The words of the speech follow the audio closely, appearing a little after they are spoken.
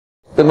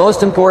The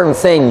most important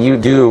thing you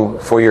do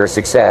for your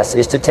success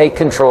is to take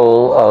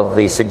control of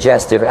the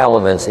suggestive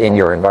elements in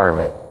your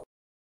environment.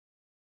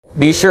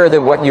 Be sure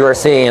that what you are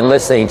seeing and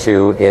listening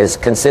to is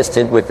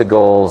consistent with the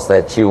goals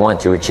that you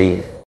want to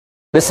achieve.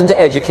 Listen to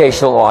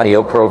educational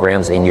audio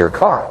programs in your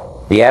car.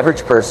 The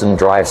average person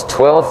drives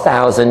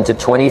 12,000 to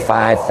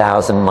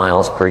 25,000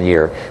 miles per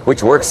year,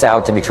 which works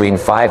out to between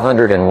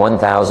 500 and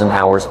 1,000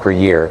 hours per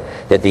year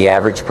that the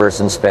average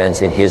person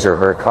spends in his or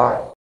her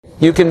car.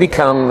 You can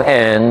become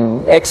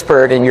an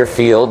expert in your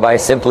field by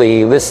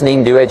simply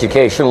listening to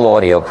educational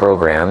audio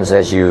programs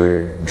as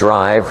you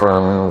drive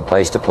from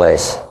place to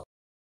place.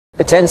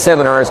 Attend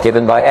seminars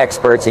given by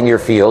experts in your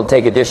field,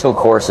 take additional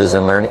courses,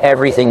 and learn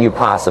everything you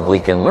possibly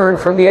can learn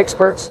from the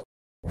experts.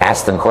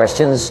 Ask them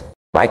questions,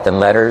 write them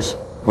letters,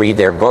 read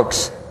their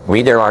books,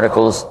 read their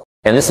articles,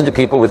 and listen to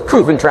people with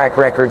proven track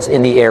records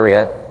in the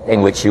area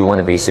in which you want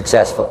to be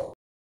successful.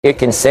 It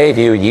can save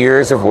you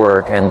years of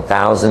work and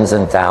thousands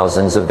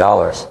of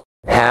dollars.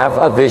 Have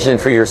a vision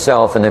for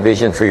yourself and a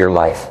vision for your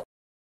life.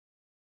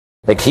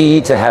 The key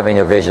to having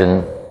a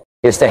vision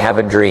is to have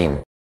a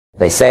dream.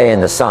 They say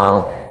in the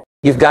song,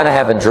 you've got to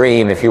have a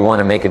dream if you want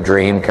to make a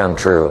dream come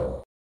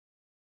true.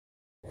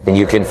 Then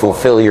you can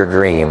fulfill your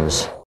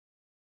dreams.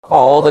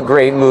 All the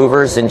great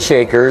movers and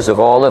shakers of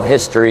all of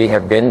history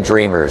have been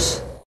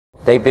dreamers.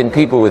 They've been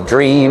people with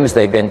dreams,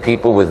 they've been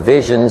people with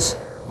visions.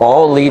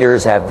 All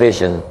leaders have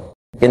vision.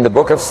 In the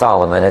book of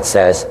Solomon it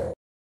says,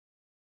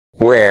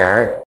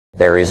 where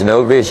there is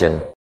no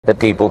vision, the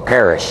people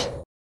perish.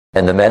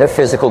 And the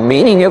metaphysical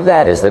meaning of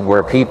that is that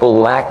where people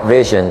lack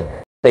vision,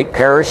 they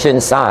perish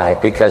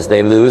inside because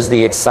they lose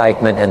the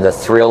excitement and the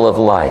thrill of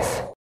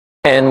life.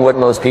 And what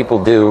most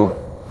people do,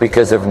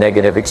 because of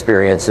negative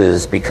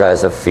experiences,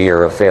 because of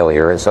fear of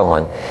failure and so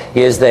on,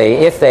 is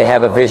if they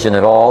have a vision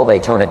at all, they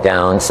tone it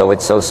down so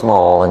it's so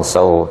small and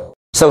so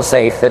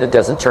safe that it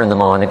doesn't turn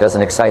them on, it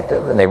doesn't excite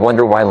them, and they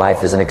wonder why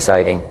life isn't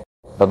exciting.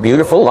 A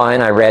beautiful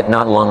line I read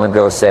not long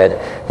ago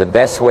said, the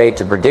best way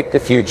to predict the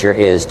future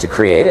is to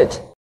create it,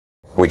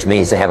 which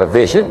means to have a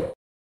vision.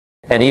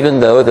 And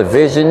even though the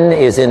vision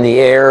is in the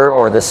air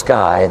or the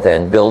sky,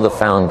 then build a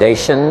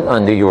foundation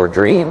under your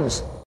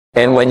dreams.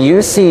 And when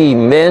you see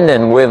men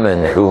and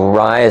women who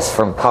rise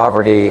from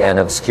poverty and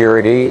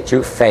obscurity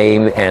to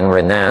fame and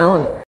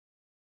renown,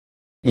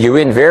 you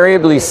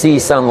invariably see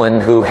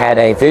someone who had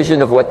a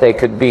vision of what they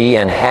could be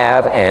and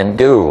have and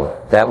do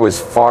that was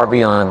far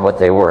beyond what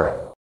they were.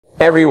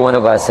 Every one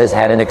of us has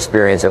had an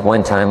experience at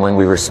one time when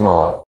we were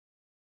small.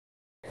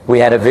 We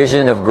had a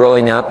vision of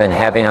growing up and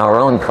having our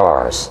own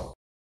cars.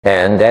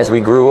 And as we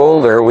grew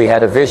older, we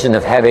had a vision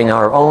of having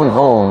our own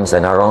homes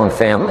and our own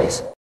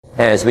families.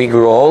 As we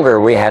grew older,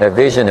 we had a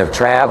vision of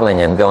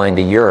traveling and going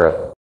to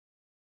Europe.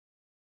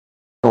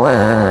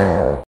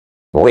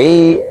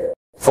 We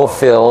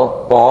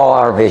fulfill all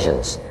our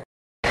visions.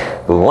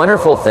 The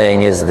wonderful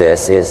thing is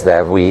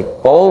that we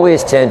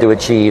always tend to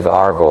achieve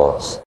our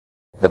goals.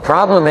 The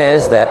problem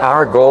is that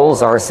our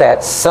goals are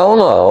set so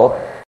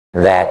low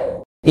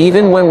that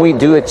even when we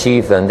do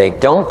achieve them, they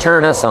don't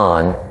turn us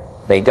on.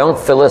 They don't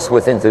fill us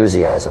with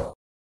enthusiasm.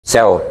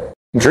 So,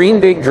 dream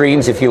big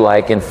dreams if you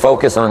like and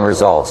focus on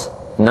results,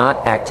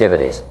 not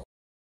activities.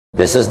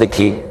 This is the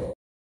key.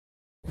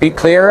 Be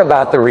clear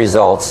about the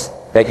results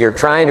that you're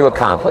trying to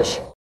accomplish.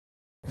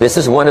 This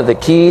is one of the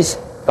keys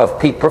of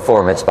peak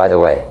performance, by the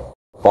way.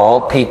 All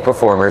peak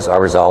performers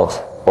are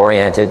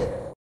result-oriented.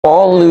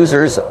 All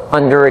losers,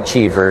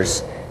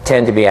 underachievers,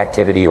 tend to be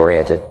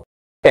activity-oriented.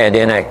 And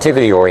in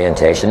activity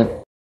orientation,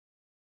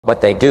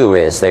 what they do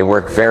is they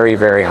work very,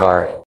 very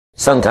hard.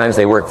 Sometimes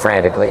they work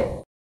frantically.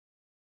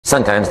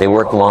 Sometimes they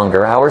work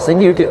longer hours than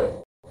you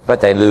do.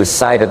 But they lose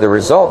sight of the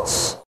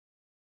results.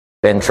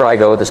 Ben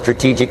Trigo, the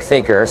strategic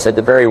thinker, said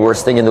the very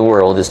worst thing in the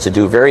world is to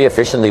do very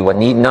efficiently what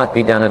need not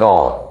be done at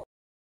all.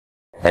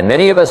 And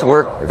many of us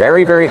work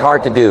very, very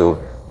hard to do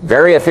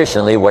very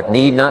efficiently what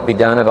need not be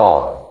done at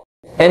all.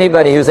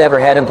 Anybody who's ever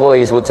had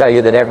employees will tell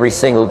you that every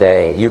single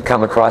day you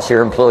come across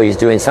your employees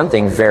doing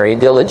something very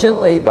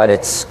diligently, but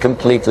it's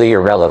completely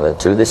irrelevant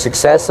to the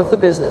success of the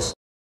business.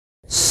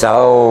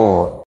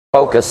 So,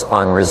 focus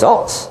on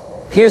results.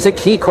 Here's a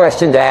key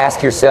question to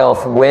ask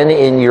yourself when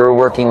in your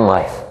working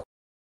life.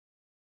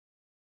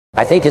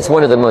 I think it's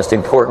one of the most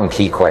important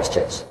key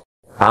questions.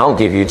 I'll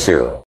give you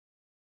two.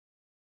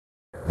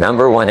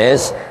 Number one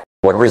is,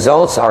 what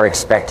results are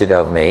expected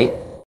of me?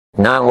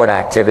 Not what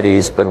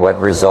activities, but what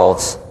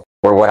results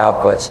or what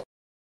outputs.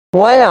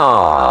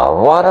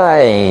 Well, what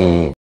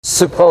I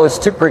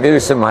supposed to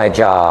produce in my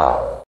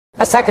job.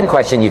 A second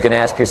question you can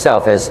ask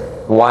yourself is,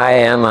 why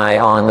am I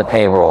on the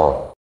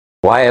payroll?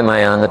 Why am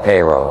I on the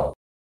payroll?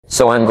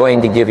 So I'm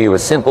going to give you a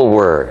simple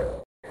word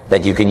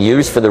that you can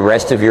use for the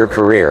rest of your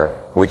career,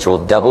 which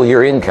will double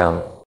your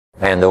income.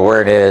 And the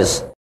word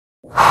is,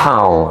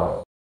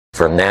 how.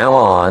 From now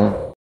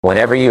on,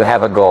 whenever you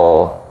have a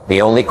goal,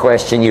 the only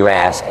question you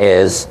ask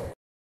is,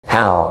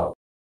 how.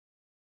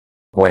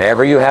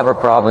 Whenever you have a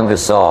problem to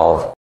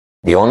solve,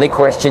 the only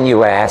question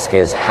you ask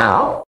is,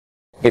 how.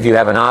 If you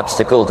have an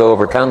obstacle to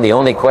overcome, the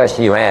only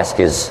question you ask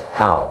is,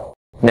 how.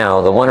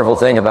 Now, the wonderful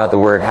thing about the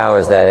word how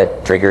is that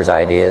it triggers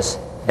ideas.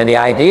 And the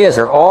ideas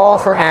are all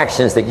for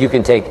actions that you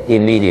can take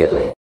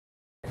immediately.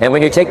 And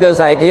when you take those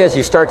ideas,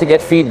 you start to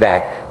get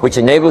feedback, which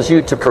enables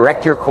you to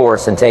correct your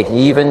course and take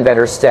even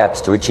better steps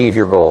to achieve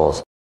your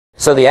goals.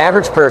 So the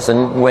average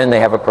person, when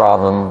they have a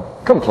problem,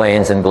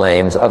 complains and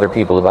blames other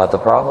people about the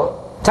problem.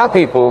 Top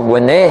people,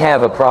 when they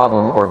have a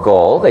problem or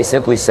goal, they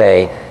simply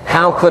say,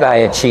 how could I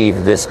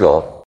achieve this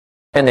goal?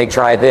 And they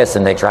try this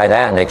and they try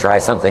that and they try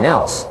something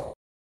else.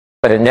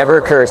 But it never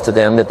occurs to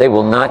them that they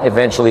will not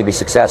eventually be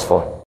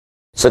successful.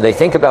 So they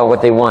think about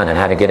what they want and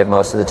how to get it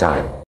most of the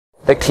time.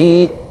 The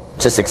key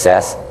to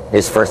success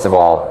is, first of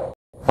all,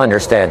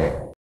 understanding.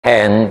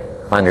 And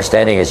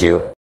understanding is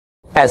you.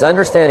 As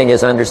understanding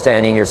is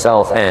understanding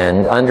yourself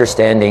and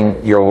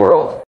understanding your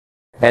world.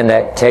 And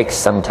that takes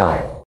some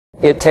time.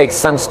 It takes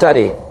some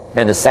study.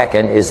 And the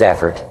second is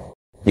effort.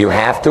 You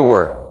have to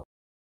work.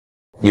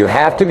 You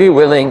have to be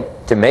willing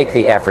to make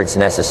the efforts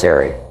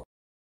necessary.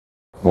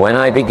 When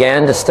I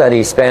began to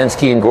study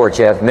Spassky and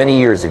Gurdjieff many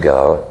years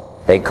ago,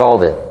 they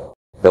called it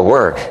the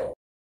work.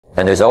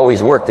 And there's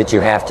always work that you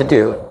have to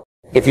do.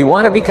 If you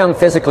want to become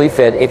physically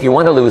fit, if you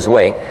want to lose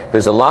weight,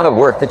 there's a lot of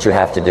work that you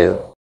have to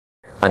do.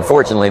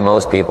 Unfortunately,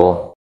 most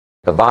people,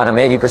 the bottom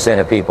 80%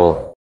 of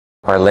people,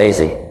 are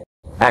lazy.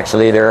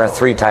 Actually, there are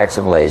 3 types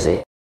of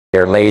lazy.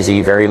 They're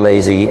lazy, very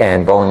lazy,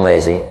 and bone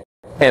lazy.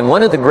 And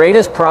one of the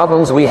greatest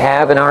problems we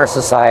have in our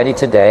society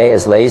today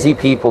is lazy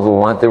people who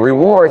want the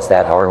rewards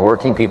that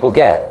hard-working people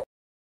get.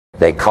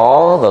 They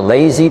call the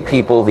lazy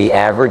people the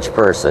average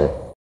person.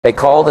 They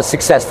call the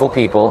successful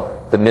people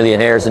the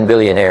millionaires and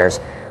billionaires,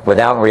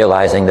 without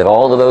realizing that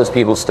all of those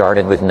people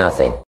started with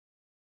nothing.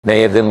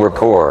 Many of them were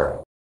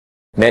poor.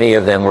 Many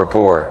of them were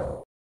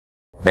poor.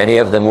 Many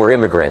of them were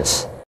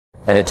immigrants.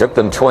 And it took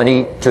them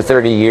 20 to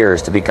 30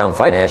 years to become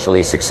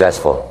financially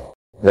successful.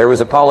 There was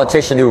a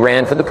politician who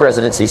ran for the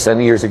presidency some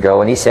years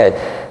ago, and he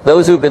said,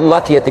 those who've been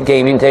lucky at the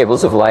gaming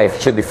tables of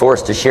life should be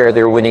forced to share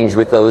their winnings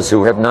with those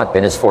who have not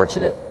been as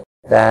fortunate.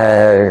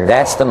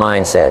 That's the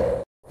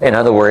mindset. In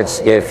other words,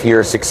 if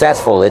you're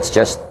successful, it's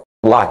just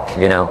luck,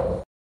 you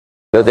know.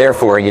 So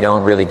therefore, you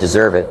don't really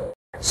deserve it.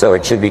 So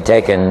it should be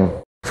taken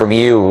from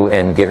you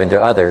and given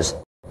to others.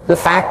 The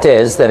fact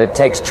is that it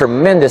takes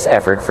tremendous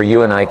effort for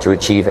you and I to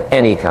achieve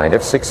any kind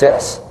of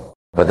success.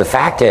 But the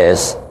fact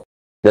is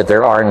that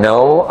there are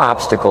no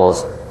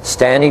obstacles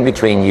standing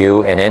between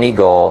you and any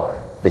goal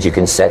that you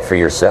can set for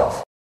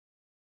yourself.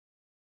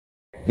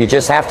 You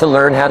just have to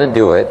learn how to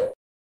do it.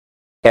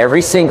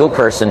 Every single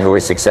person who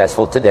is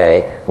successful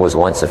today was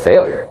once a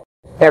failure.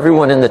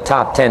 Everyone in the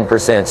top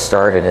 10%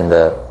 started in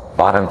the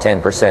bottom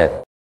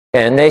 10%.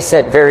 And they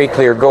set very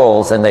clear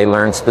goals, and they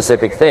learned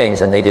specific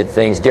things, and they did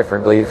things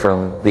differently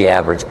from the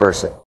average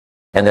person.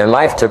 And their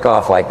life took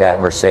off like that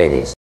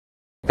Mercedes.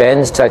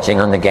 Benz touching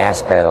on the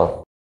gas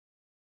pedal.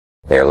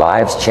 Their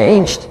lives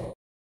changed.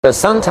 So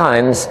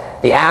sometimes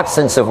the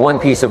absence of one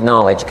piece of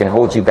knowledge can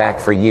hold you back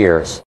for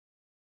years.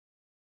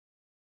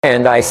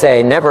 And I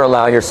say, never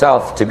allow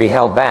yourself to be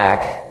held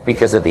back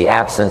because of the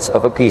absence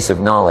of a piece of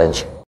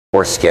knowledge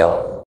or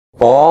skill.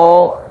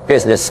 All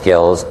business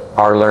skills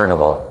are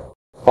learnable.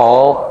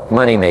 All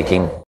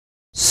money-making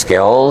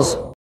skills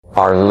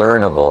are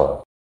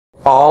learnable.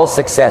 All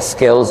success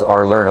skills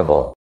are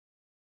learnable.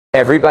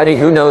 Everybody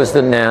who knows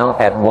them now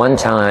at one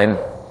time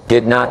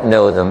did not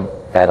know them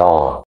at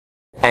all.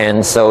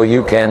 And so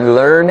you can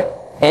learn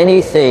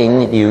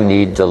anything you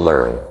need to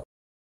learn.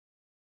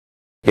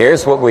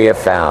 Here's what we have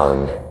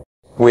found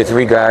with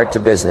regard to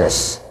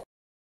business.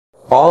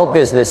 All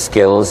business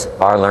skills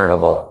are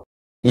learnable.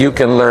 You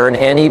can learn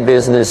any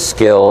business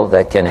skill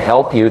that can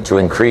help you to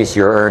increase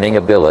your earning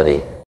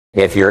ability.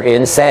 If you're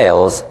in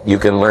sales, you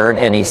can learn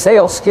any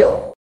sales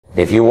skill.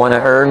 If you want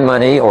to earn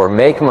money or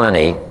make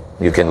money,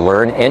 you can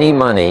learn any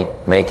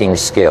money-making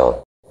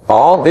skill.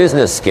 All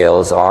business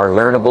skills are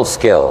learnable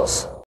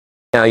skills.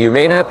 Now, you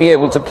may not be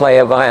able to play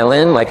a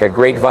violin like a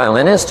great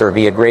violinist, or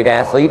be a great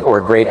athlete or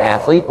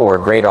a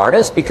great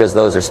artist, because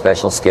those are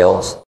special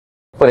skills.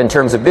 But in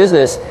terms of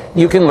business,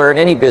 you can learn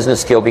any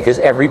business skill, because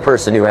every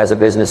person who has a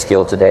business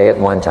skill today at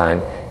one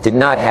time did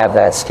not have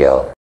that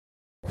skill.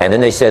 And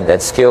then they said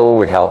that skill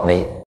would help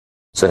me.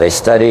 So they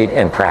studied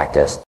and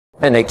practiced.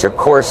 And they took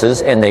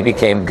courses and they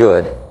became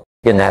good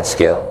in that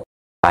skill.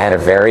 I had a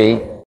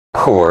very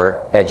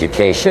poor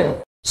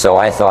education, so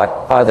I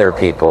thought other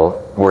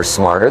people were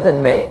smarter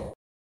than me.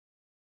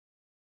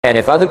 And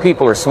if other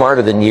people are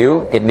smarter than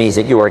you, it means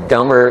that you are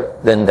dumber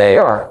than they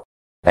are.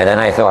 And then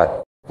I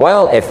thought,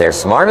 well, if they're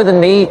smarter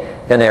than me,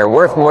 then they're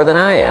worth more than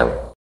I am.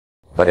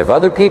 But if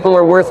other people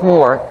are worth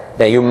more,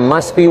 then you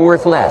must be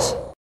worth less.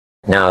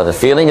 Now, the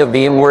feeling of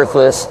being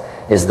worthless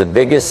is the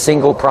biggest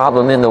single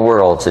problem in the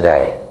world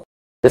today.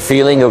 The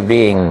feeling of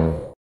being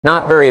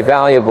not very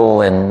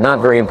valuable and not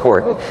very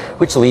important,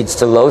 which leads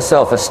to low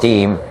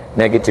self-esteem,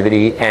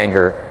 negativity,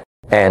 anger,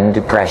 and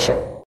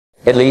depression.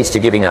 It leads to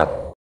giving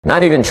up,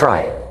 not even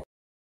trying.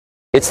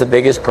 It's the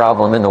biggest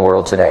problem in the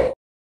world today.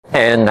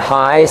 And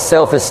high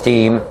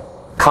self-esteem,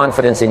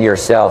 confidence in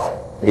yourself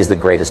is the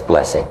greatest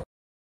blessing.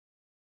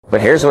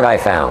 But here's what I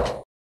found.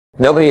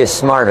 Nobody is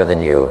smarter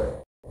than you.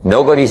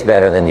 Nobody's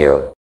better than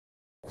you.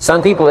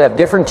 Some people have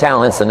different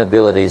talents and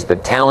abilities,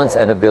 but talents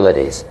and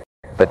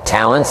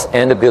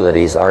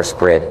abilities are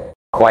spread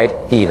quite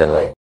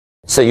evenly.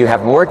 So you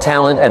have more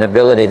talent and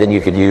ability than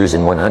you could use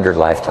in 100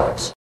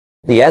 lifetimes.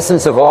 The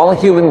essence of all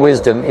human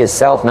wisdom is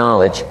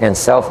self-knowledge, and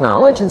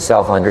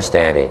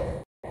self-understanding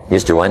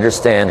is to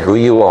understand who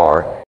you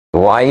are,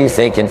 why you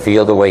think and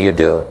feel the way you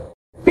do.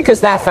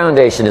 Because that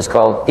foundation is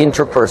called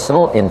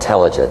interpersonal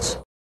intelligence.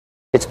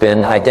 It's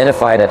been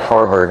identified at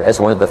Harvard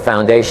as one of the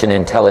foundation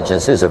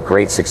intelligences of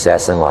great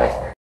success in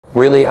life.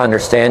 Really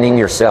understanding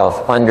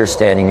yourself,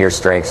 understanding your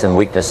strengths and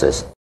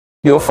weaknesses.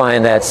 You'll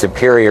find that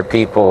superior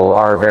people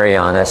are very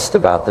honest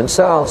about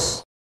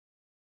themselves.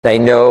 They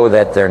know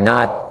that they're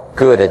not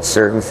good at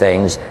certain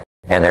things,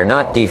 and they're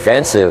not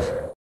defensive,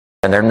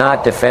 and they're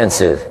not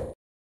defensive,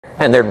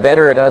 and they're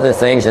better at other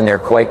things, and they're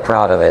quite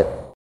proud of it.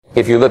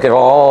 If you look at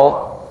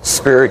all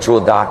spiritual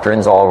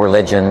doctrines, all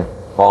religion,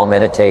 all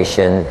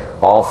meditation,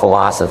 all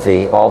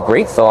philosophy, all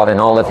great thought,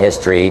 and all of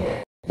history,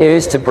 it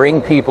is to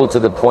bring people to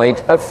the point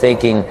of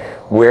thinking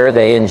where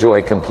they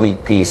enjoy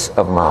complete peace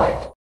of mind.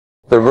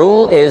 The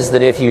rule is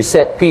that if you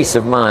set peace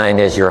of mind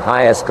as your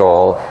highest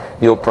goal,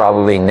 you'll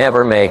probably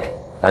never make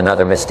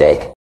another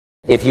mistake.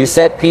 If you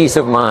set peace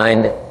of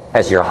mind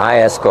as your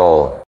highest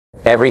goal,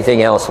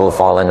 everything else will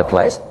fall into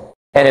place.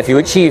 And if you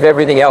achieve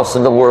everything else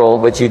in the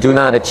world, but you do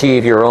not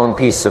achieve your own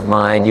peace of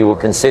mind, you will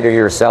consider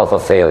yourself a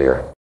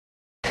failure.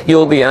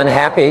 You'll be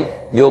unhappy,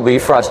 you'll be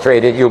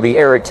frustrated, you'll be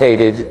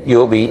irritated,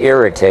 you'll be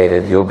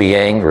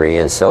angry,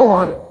 and so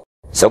on.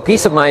 So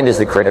peace of mind is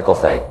the critical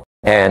thing.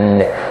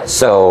 And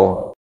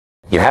so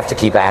you have to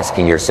keep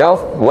asking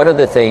yourself, what are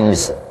the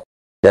things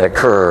that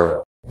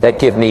occur that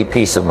give me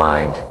peace of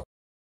mind?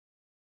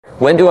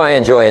 When do I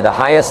enjoy the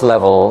highest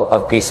level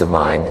of peace of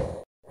mind?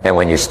 And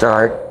when you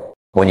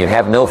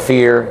have no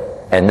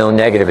fear and no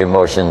negative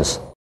emotions,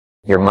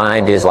 your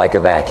mind is like a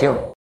vacuum.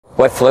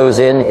 What flows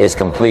in is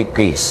complete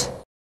peace.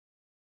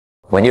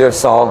 When you have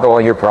solved all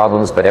your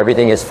problems, but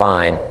everything is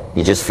fine,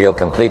 you just feel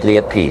completely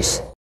at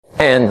peace.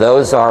 And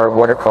those are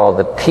what are called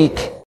the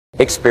peak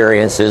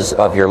experiences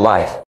of your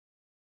life.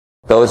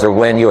 Those are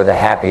when you are the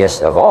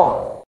happiest of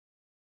all.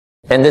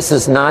 And this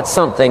is not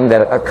something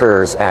that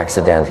occurs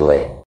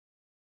accidentally.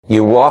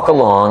 You walk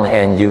along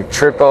and you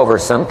trip over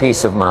some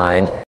peace of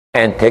mind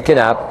and pick it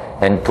up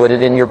and put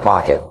it in your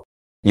pocket.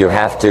 You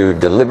have to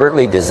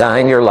deliberately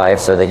design your life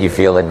so that you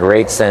feel a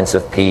great sense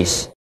of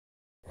peace.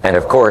 And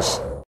of course,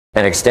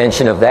 an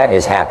extension of that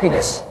is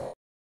happiness.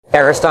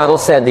 Aristotle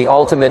said the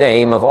ultimate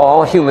aim of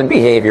all human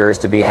behavior is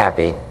to be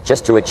happy,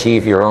 just to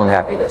achieve your own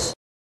happiness.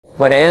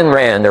 When Ayn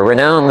Rand, a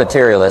renowned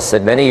materialist,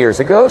 said many years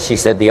ago, she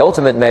said the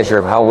ultimate measure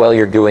of how well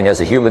you're doing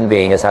as a human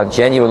being is how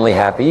genuinely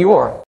happy you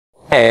are.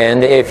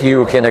 And if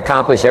you can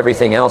accomplish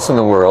everything else in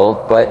the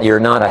world, but you're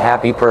not a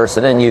happy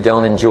person and you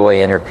don't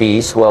enjoy inner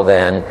peace, well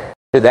then,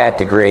 to that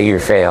degree you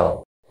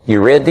fail.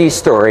 You read these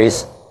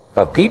stories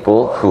of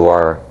people who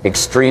are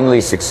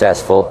extremely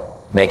successful,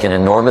 make an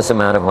enormous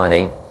amount of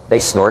money, they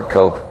snort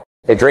coke,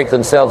 they drink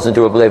themselves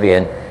into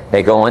oblivion,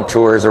 they go on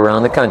tours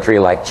around the country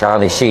like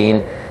Charlie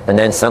Sheen, and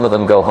then some of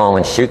them go home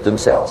and shoot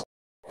themselves.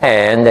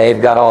 And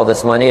they've got all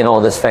this money and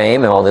all this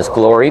fame and all this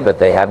glory, but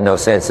they have no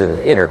sense of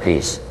inner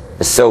peace.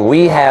 So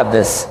we have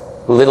this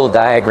little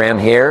diagram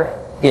here,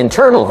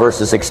 internal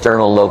versus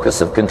external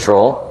locus of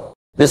control.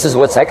 This is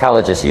what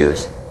psychologists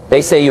use.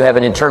 They say you have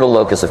an internal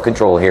locus of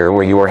control here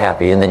where you are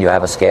happy, and then you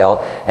have a scale,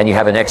 and you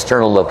have an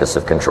external locus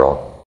of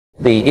control.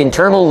 The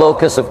internal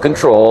locus of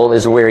control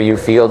is where you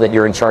feel that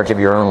you're in charge of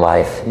your own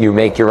life. You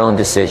make your own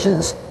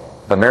decisions.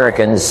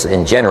 Americans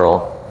in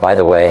general, by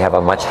the way, have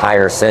a much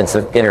higher sense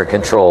of inner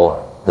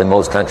control than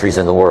most countries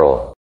in the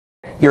world.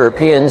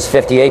 Europeans,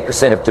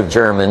 58% of the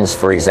Germans,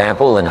 for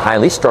example, in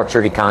highly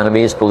structured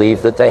economies,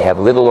 believe that they have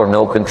little or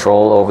no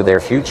control over their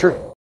future.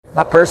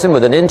 A person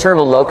with an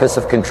internal locus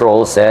of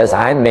control says,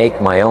 I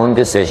make my own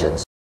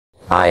decisions.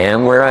 I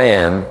am where I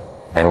am,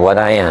 and what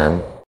I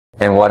am,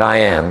 and what I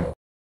am,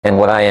 and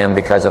what I am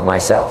because of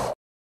myself.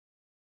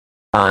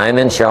 I'm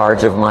in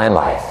charge of my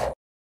life.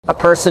 A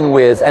person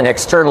with an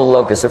external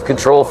locus of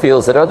control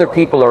feels that other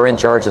people are in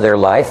charge of their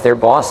life, their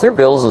boss, their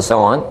bills, and so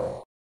on.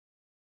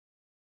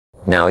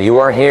 Now you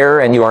are here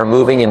and you are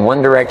moving in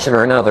one direction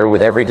or another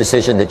with every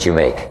decision that you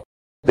make.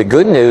 The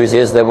good news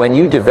is that when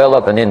you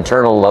develop an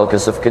internal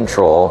locus of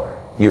control,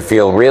 you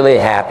feel really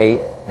happy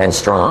and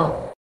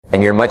strong,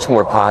 and you're much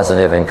more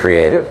positive and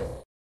creative.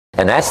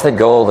 And that's the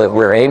goal that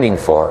we're aiming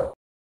for.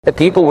 The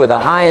people with a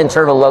high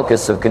internal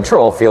locus of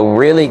control feel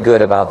really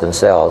good about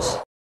themselves.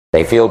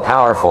 They feel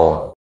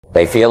powerful.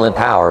 They feel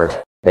empowered.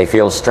 They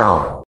feel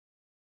strong.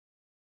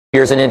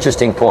 Here's an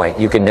interesting point.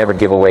 You can never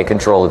give away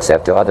control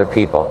except to other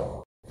people.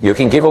 You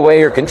can give away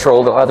your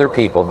control to other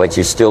people, but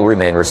you still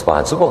remain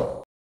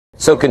responsible.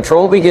 So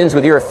control begins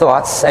with your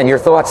thoughts, and your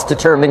thoughts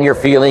determine your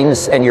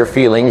feelings, and your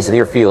feelings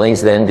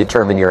then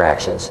determine your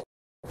actions.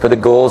 For the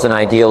goals and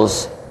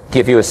ideals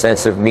give you a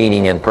sense of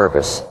meaning and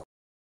purpose.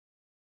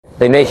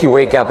 They make you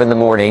wake up in the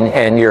morning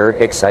and you're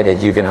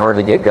excited, you can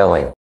hardly get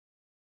going.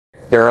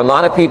 There are a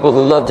lot of people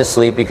who love to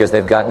sleep because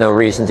they've got no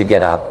reason to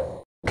get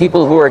up.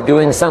 People who are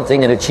doing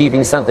something and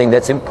achieving something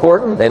that's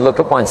important, they look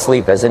upon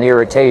sleep as an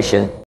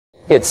irritation.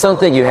 It's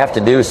something you have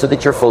to do so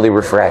that you're fully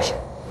refreshed.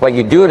 But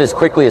you do it as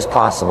quickly as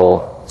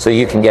possible so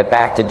you can get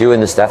back to doing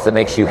the stuff that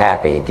makes you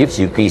happy. It gives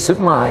you peace of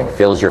mind,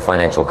 fills your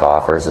financial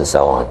coffers, and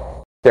so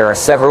on. There are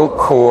several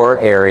core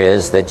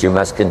areas that you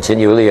must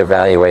continually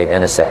evaluate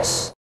and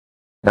assess.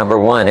 Number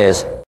one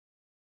is,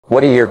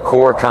 what are your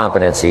core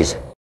competencies?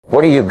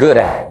 What are you good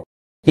at?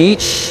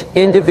 Each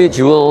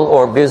individual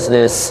or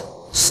business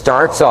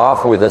starts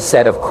off with a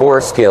set of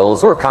core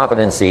skills or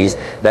competencies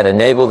that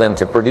enable them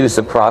to produce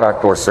a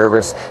product or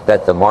service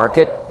that the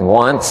market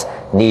wants,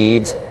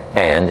 needs,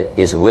 and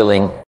is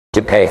willing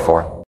to pay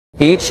for.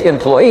 Each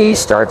employee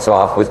starts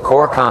off with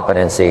core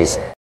competencies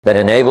that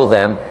enable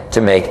them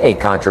to make a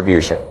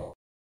contribution.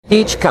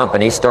 Each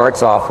company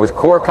starts off with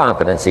core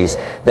competencies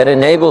that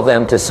enable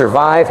them to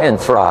survive and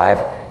thrive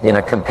in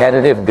a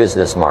competitive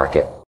business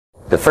market.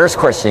 The first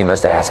question you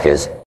must ask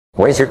is,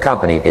 what is your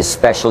company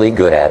especially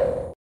good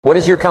at? What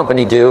does your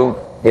company do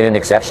in an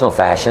exceptional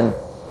fashion?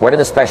 What are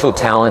the special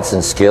talents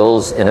and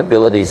skills and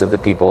abilities of the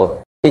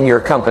people in your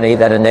company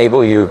that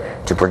enable you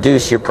to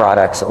produce your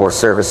products or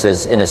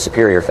services in a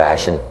superior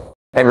fashion?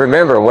 And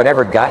remember,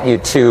 whatever got you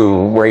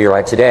to where you're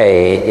at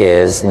today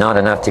is not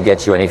enough to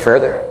get you any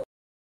further.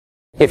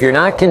 If you're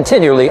not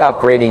continually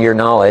upgrading your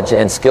knowledge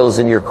and skills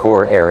in your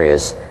core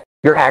areas,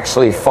 you're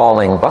actually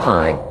falling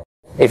behind.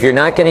 If you're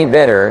not getting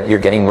better, you're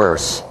getting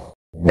worse.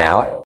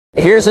 Now,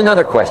 here's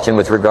another question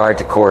with regard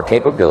to core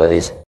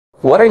capabilities.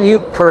 What are you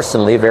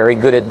personally very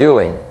good at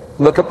doing?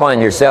 Look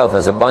upon yourself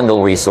as a bundle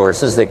of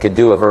resources that could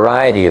do a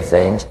variety of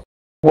things.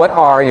 What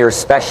are your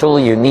special,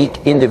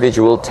 unique,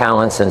 individual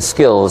talents and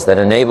skills that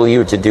enable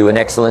you to do an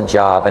excellent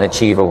job and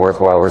achieve a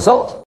worthwhile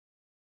result?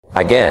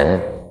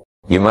 Again,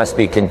 you must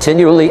be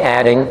continually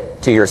adding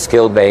to your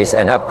skill base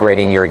and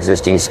upgrading your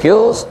existing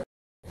skills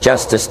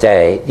just to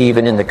stay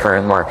even in the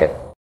current market.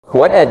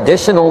 What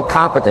additional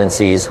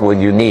competencies will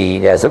you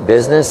need as a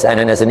business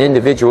and as an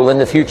individual in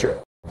the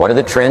future? What are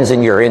the trends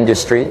in your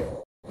industry?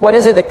 What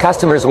is it that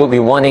customers will be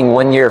wanting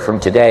 1 year from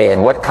today,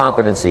 and what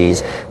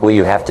competencies will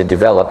you have to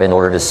develop in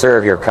order to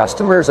serve your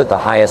customers at the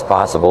highest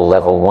possible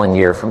level 1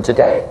 year from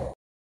today?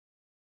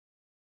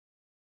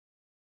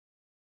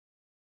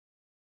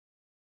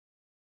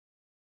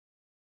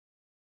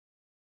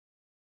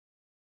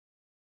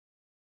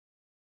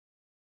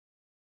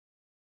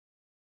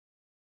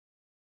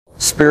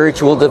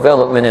 Spiritual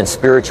development and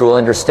spiritual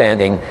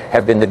understanding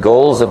have been the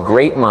goals of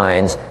great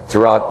minds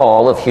throughout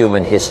all of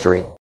human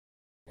history.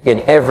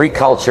 In every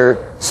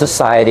culture,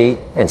 society,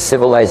 and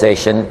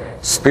civilization,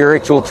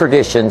 spiritual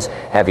traditions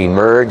have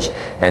emerged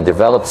and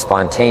developed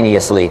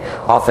spontaneously,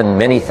 often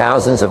many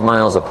thousands of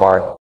miles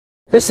apart.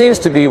 There seems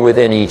to be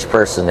within each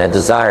person a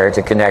desire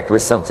to connect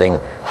with something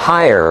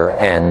higher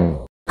and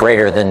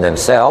greater than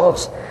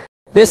themselves.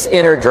 This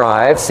inner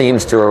drive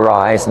seems to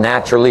arise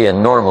naturally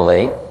and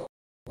normally,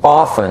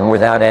 often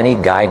without any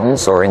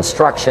guidance or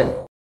instruction.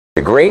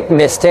 The great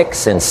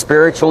mystics and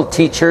spiritual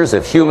teachers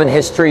of human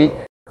history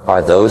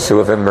are those who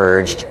have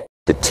emerged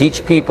to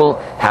teach people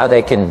how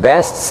they can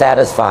best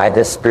satisfy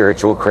this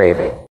spiritual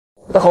craving.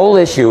 The whole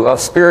issue of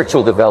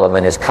spiritual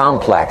development is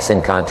complex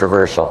and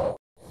controversial.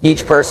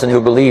 Each person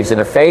who believes in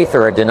a faith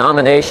or a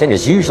denomination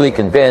is usually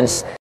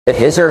convinced that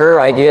his or her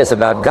ideas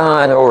about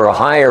God or a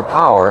higher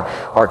power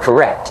are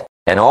correct,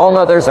 and all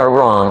others are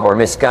wrong or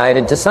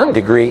misguided to some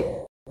degree.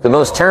 The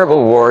most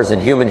terrible wars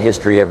in human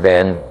history have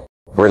been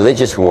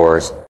religious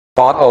wars,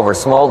 fought over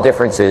small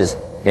differences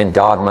in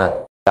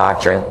dogma,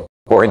 doctrine,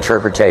 or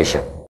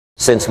interpretation.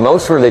 Since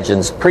most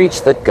religions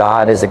preach that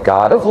God is a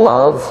God of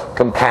love,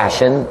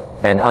 compassion,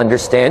 and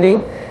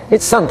understanding,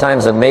 it's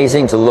sometimes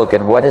amazing to look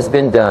at what has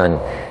been done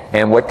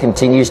and what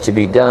continues to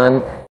be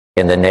done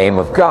in the name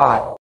of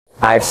God.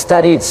 I've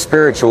studied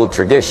spiritual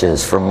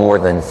traditions for more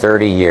than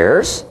 30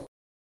 years.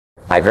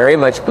 I very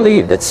much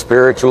believe that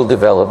spiritual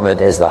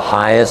development is the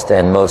highest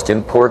and most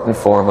important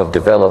form of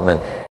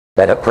development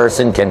that a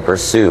person can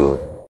pursue.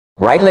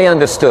 Rightly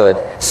understood,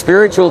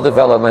 spiritual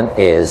development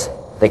is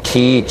the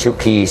key to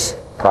peace,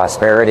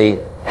 prosperity,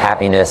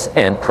 happiness,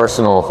 and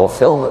personal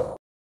fulfillment.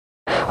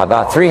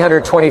 About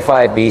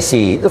 325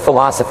 BC, the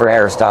philosopher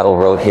Aristotle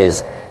wrote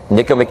his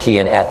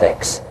Nicomachean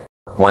Ethics,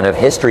 one of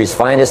history's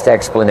finest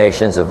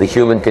explanations of the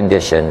human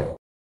condition.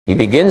 He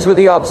begins with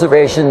the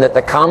observation that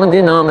the common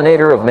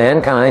denominator of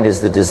mankind is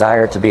the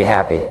desire to be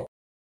happy.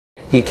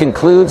 He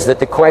concludes that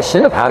the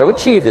question of how to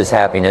achieve this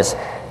happiness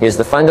is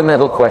the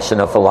fundamental question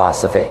of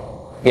philosophy.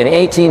 In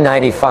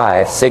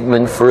 1895,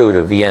 Sigmund Freud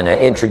of Vienna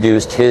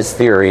introduced his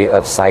theory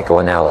of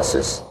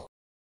psychoanalysis.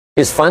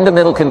 His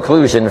fundamental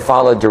conclusion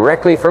followed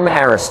directly from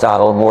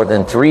Aristotle more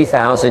than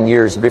 3,000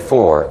 years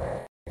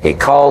before. He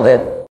called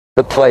it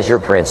the pleasure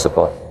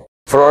principle.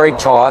 Freud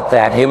taught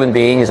that human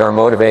beings are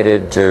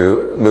motivated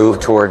to move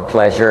toward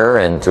pleasure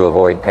and to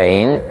avoid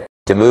pain,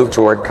 to move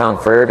toward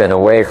comfort and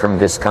away from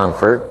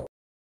discomfort,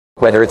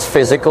 whether it's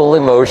physical,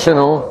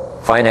 emotional,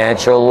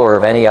 financial, or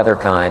of any other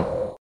kind.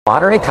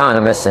 Modern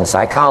economists and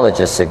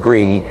psychologists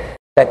agree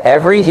that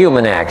every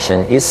human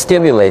action is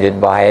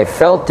stimulated by a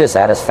felt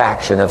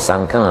dissatisfaction of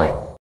some kind.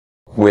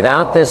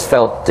 Without this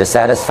felt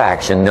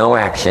dissatisfaction, no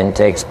action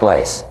takes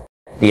place.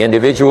 The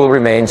individual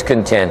remains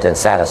content and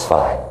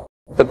satisfied.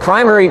 The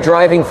primary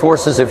driving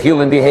forces of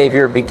human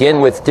behavior begin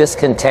with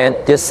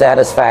discontent,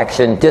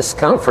 dissatisfaction,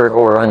 discomfort,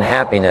 or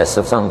unhappiness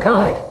of some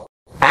kind.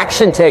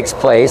 Action takes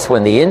place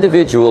when the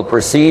individual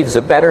perceives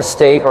a better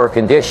state or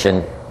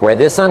condition where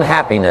this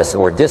unhappiness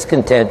or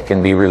discontent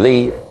can be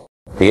relieved.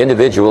 The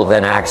individual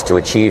then acts to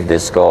achieve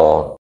this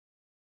goal.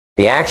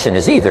 The action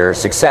is either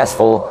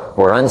successful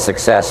or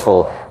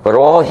unsuccessful, but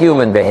all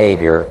human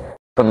behavior,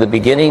 from the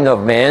beginning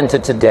of man to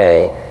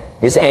today,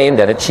 is aimed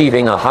at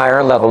achieving a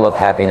higher level of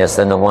happiness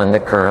than the one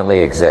that currently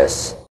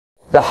exists.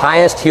 The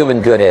highest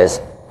human good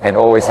is, and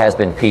always has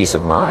been, peace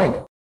of mind.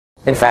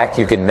 In fact,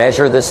 you can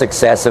measure the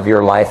success of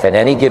your life at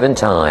any given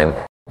time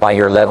by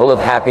your level of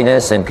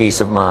happiness and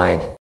peace of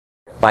mind,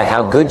 by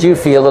how good you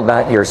feel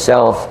about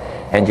yourself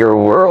and your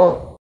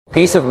world.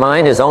 Peace of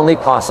mind is only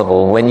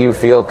possible when you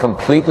feel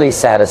completely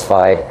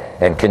satisfied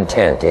and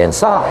content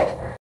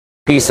inside.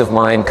 Peace of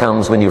mind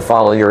comes when you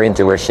follow your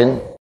intuition,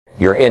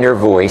 your inner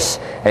voice,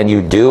 and you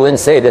do and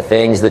say the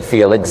things that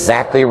feel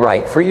exactly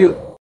right for you.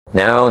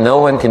 Now, no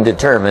one can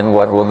determine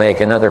what will make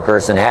another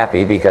person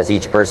happy because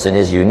each person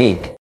is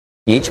unique.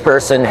 Each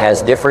person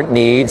has different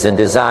needs and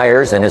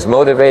desires and is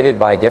motivated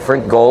by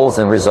different goals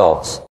and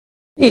results.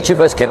 Each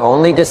of us can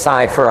only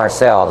decide for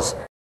ourselves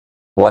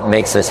what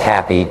makes us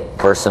happy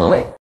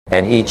personally,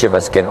 and each of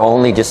us can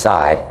only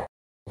decide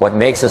what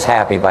makes us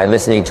happy by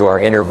listening to our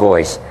inner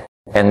voice,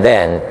 and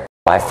then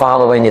by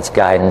following its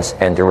guidance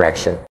and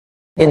direction.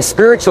 In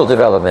spiritual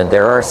development,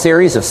 there are a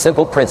series of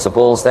simple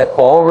principles that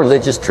all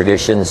religious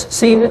traditions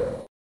seem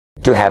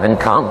to have in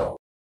common.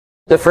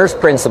 The first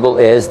principle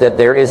is that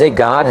there is a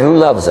God who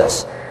loves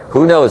us,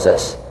 who knows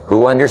us,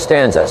 who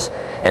understands us,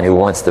 and who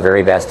wants the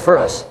very best for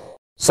us.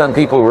 Some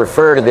people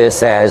refer to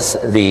this as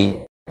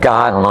the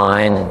God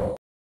mind,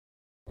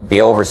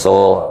 the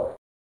oversoul,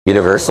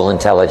 universal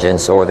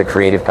intelligence, or the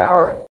creative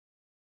power.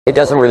 It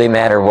doesn't really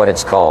matter what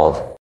it's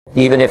called,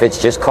 even if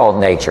it's just called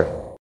nature.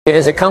 It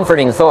is a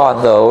comforting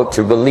thought, though,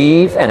 to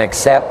believe and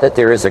accept that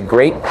there is a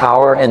great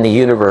power in the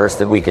universe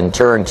that we can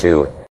turn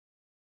to,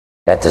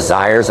 that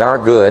desires our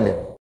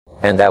good,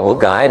 and that will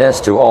guide us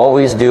to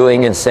always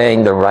doing and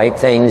saying the right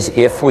things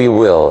if we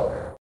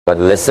will, but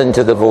listen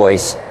to the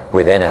voice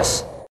within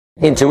us.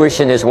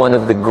 Intuition is one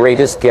of the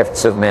greatest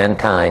gifts of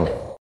mankind.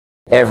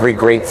 Every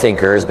great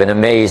thinker has been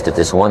amazed at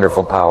this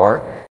wonderful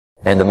power,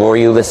 and the more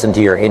you listen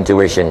to your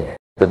intuition,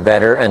 the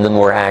better and the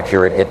more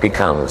accurate it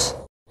becomes.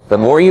 The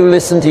more you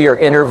listen to your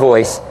inner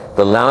voice,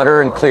 the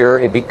louder and clearer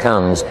it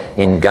becomes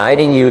in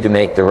guiding you to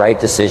make the right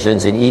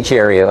decisions in each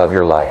area of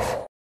your life.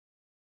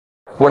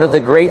 One of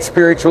the great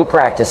spiritual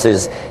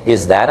practices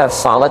is that of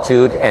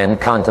solitude and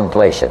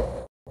contemplation.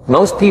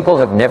 Most people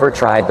have never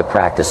tried the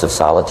practice of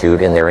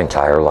solitude in their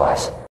entire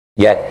lives.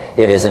 Yet,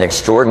 it is an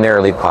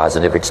extraordinarily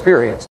positive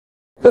experience.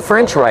 The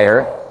French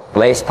writer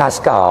Blaise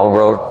Pascal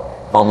wrote,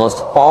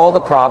 "Almost all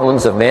the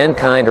problems of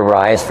mankind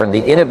arise from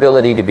the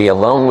inability to be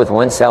alone with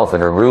oneself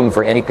in a room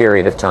for any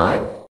period of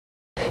time.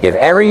 If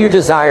ever you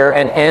desire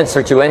an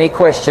answer to any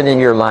question in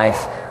your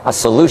life, a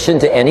solution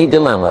to any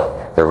dilemma,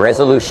 the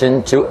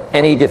resolution to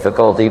any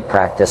difficulty,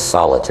 practice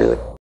solitude.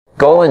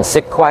 Go and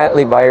sit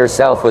quietly by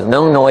yourself with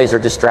no noise or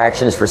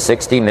distractions for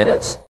 60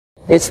 minutes.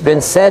 It's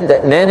been said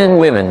that men and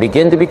women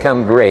begin to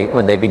become great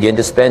when they begin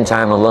to spend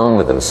time alone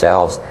with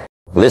themselves,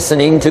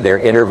 listening to their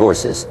inner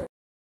voices.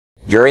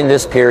 During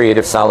this period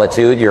of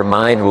solitude, your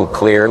mind will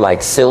clear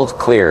like silt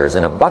clears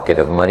in a bucket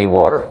of muddy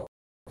water.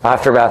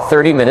 After about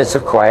 30 minutes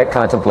of quiet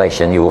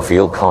contemplation, you will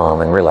feel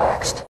calm and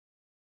relaxed.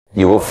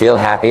 You will feel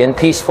happy and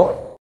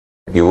peaceful.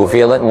 You will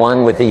feel at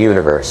one with the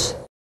universe.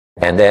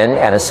 And then,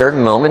 at a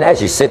certain moment,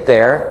 as you sit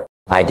there,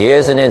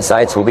 ideas and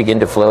insights will begin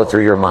to flow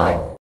through your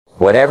mind.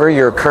 Whatever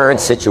your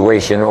current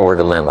situation or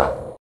dilemma,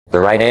 the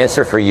right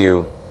answer for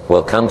you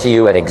will come to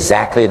you at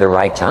exactly the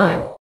right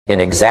time, in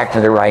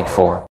exactly the right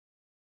form.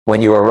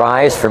 When you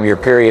arise from your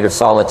period of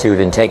solitude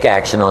and take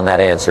action on that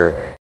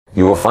answer,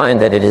 you will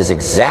find that it is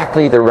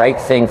exactly the right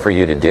thing for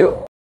you to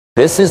do.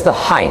 This is the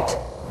height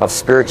of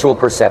spiritual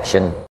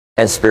perception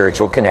and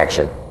spiritual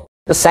connection.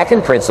 The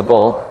second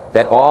principle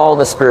that all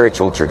the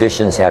spiritual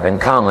traditions have in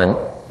common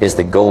is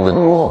the golden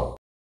rule.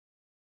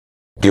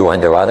 Do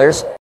unto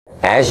others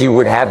as you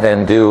would have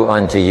them do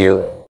unto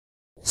you.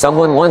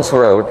 Someone once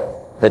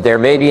wrote that there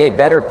may be a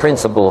better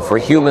principle for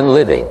human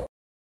living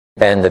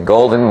than the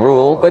golden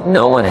rule, but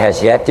no one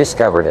has yet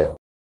discovered it.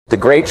 The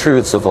great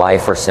truths of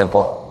life are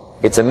simple.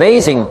 It's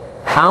amazing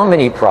how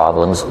many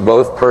problems,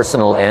 both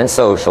personal and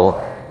social,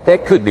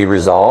 that could be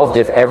resolved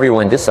if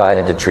everyone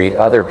decided to treat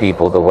other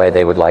people the way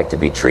they would like to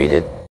be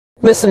treated.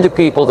 Listen to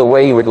people the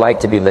way you would like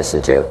to be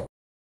listened to.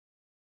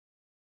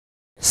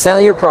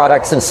 Sell your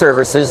products and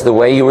services the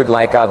way you would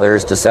like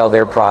others to sell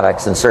their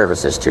products and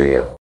services to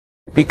you.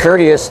 Be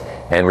courteous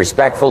and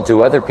respectful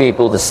to other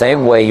people the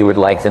same way you would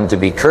like them to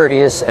be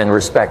courteous and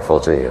respectful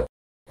to you.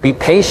 Be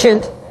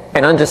patient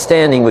and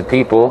understanding with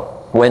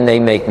people when they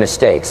make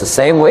mistakes, the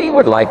same way you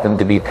would like them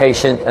to be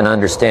patient and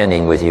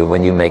understanding with you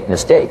when you make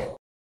mistakes.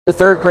 The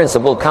third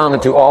principle, common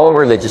to all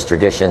religious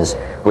traditions,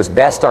 was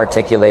best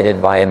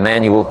articulated by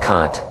Immanuel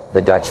Kant,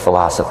 the Dutch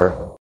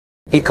philosopher.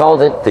 He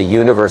called it the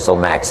universal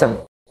maxim.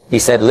 He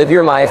said, live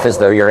your life as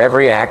though your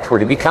every act were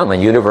to become a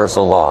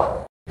universal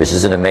law. This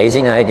is an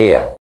amazing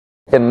idea.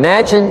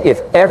 Imagine if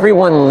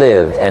everyone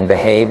lived and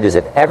behaved as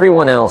if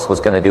everyone else was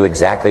going to do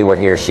exactly what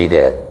he or she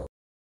did.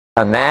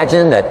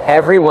 Imagine that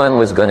everyone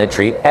was going to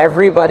treat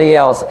everybody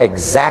else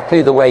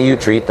exactly the way you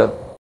treat them.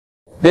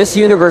 This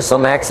universal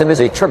maxim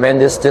is a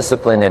tremendous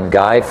discipline and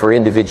guide for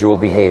individual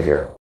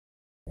behavior.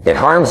 It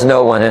harms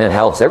no one and it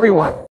helps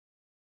everyone.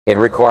 It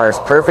requires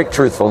perfect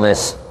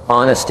truthfulness,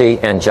 honesty,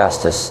 and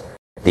justice.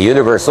 The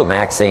universal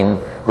maxim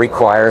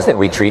requires that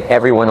we treat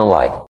everyone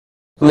alike.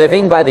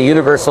 Living by the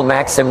universal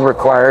maxim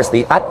requires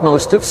the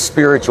utmost of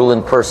spiritual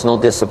and personal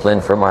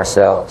discipline from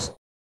ourselves.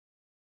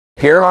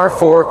 Here are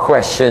 4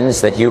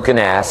 questions that you can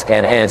ask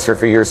and answer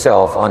for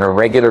yourself on a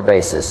regular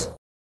basis.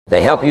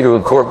 They help you to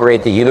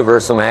incorporate the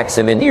universal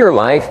maxim into your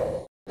life.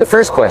 The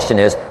first question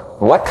is,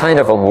 what kind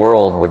of a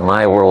world would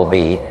my world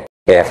be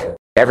if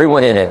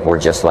everyone in it were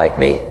just like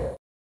me?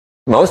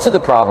 Most of the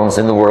problems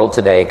in the world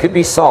today could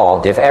be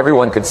solved if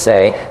everyone could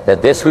say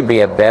that this would be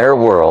a better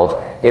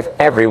world if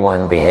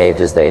everyone behaved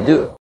as they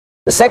do.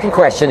 The second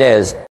question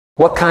is,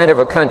 what kind of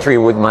a country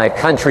would my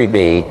country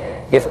be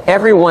if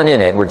everyone in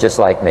it were just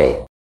like me?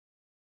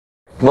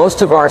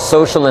 Most of our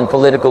social and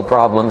political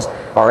problems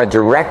are a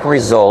direct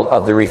result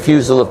of the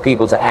refusal of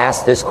people to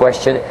ask this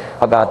question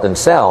about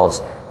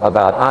themselves,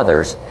 about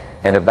others,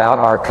 and about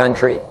our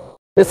country.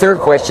 The third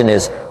question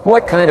is,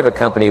 what kind of a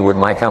company would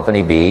my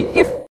company be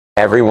if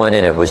everyone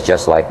in it was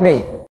just like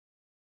me?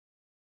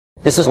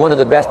 This is one of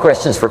the best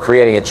questions for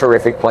creating a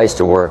terrific place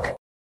to work.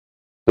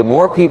 The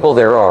more people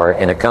there are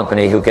in a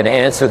company who can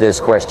answer this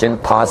question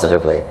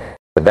positively,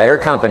 the better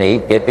company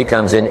it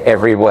becomes in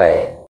every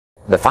way.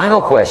 The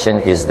final question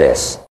is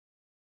this: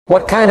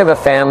 what kind of a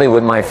family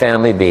would my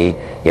family be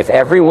if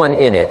everyone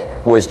in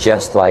it was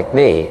just like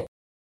me?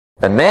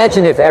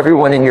 Imagine if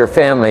everyone in your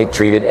family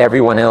treated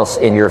everyone else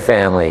in your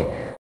family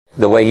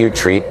the way you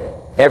treat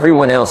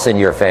everyone else in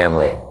your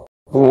family.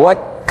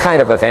 What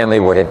kind of a family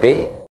would it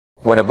be?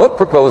 When a book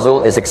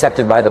proposal is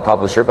accepted by the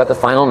publisher but the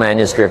final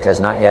manuscript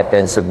has not yet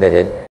been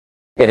submitted,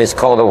 it is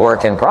called a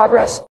work in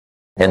progress.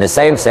 In the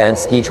same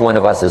sense, each one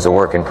of us is a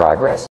work in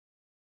progress.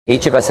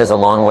 Each of us has a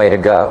long way to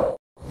go.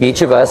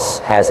 Each of us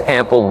has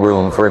ample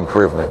room for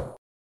improvement.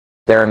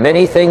 There are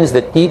many things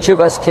that each of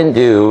us can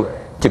do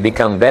to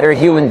become better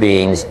human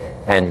beings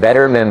and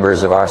better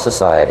members of our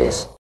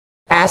societies.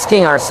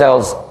 Asking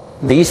ourselves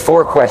these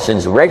 4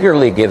 questions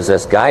regularly gives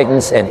us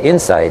guidance and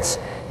insights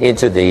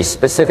into the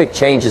specific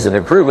changes and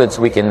improvements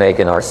we can make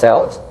in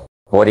ourselves.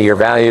 What are your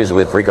values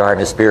with regard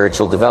to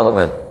spiritual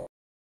development?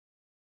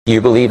 Do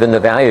you believe in the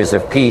values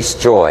of peace,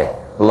 joy,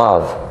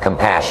 love,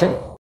 compassion,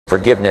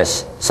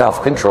 forgiveness,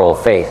 self-control,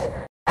 faith,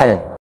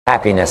 and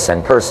happiness,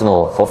 and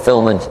personal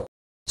fulfillment?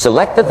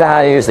 Select the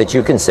values that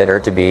you consider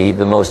to be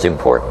the most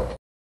important.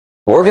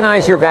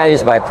 Organize your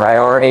values by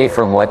priority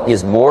from what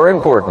is more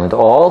important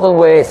all the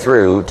way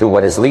through to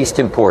what is least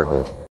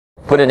important.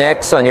 Put an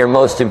X on your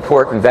most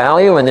important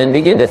value and then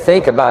begin to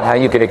think about how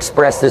you could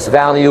express this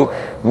value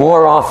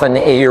more often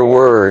in your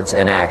words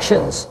and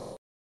actions.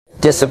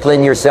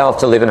 Discipline yourself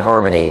to live in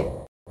harmony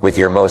with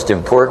your most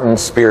important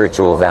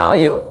spiritual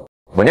value.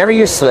 Whenever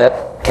you slip,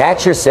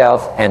 catch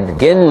yourself and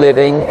begin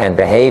living and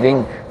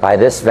behaving by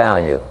this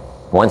value.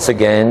 Once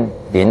again,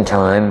 in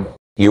time,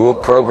 you will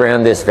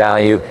program this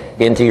value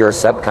into your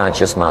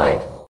subconscious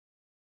mind.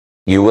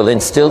 You will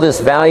instill this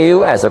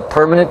value as a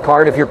permanent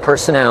part of your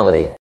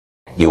personality.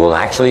 You will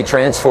actually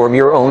transform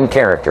your own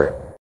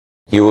character.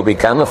 You will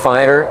become a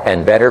finer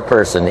and better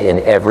person in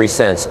every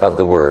sense of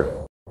the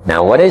word.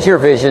 Now, what is your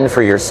vision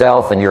for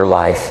yourself and your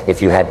life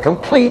if you had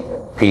complete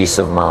peace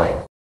of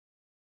mind?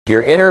 If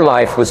your inner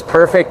life was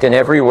perfect in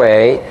every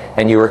way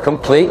and you were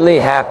completely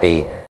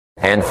happy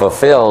and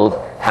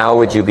fulfilled, how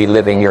would you be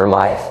living your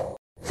life?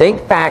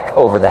 Think back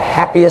over the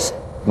happiest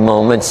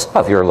moments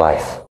of your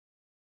life.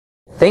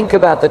 Think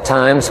about the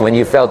times when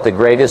you felt the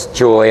greatest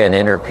joy and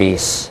inner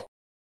peace.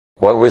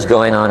 What was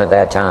going on at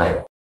that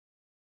time?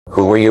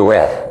 Who were you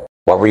with?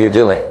 What were you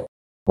doing?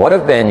 What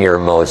have been your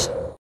most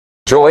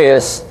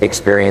joyous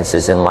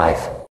experiences in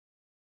life?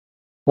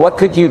 What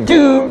could you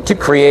do to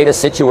create a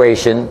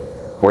situation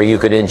where you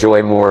could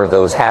enjoy more of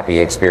those happy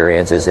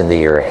experiences in the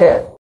year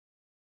ahead?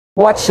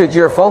 What should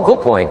your focal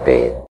point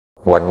be?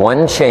 What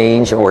one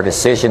change or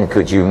decision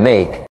could you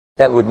make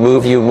that would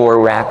move you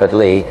more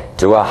rapidly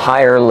to a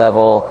higher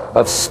level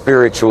of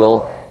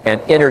spiritual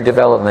and inner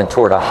development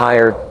toward a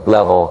higher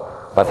level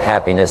of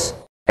happiness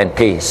and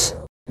peace?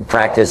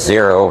 Practice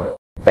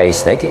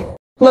zero-based thinking.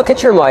 Look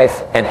at your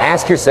life and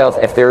ask yourself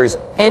if there is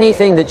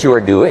anything that you are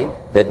doing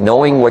that,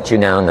 knowing what you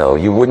now know,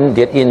 you wouldn't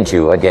get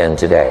into again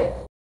today.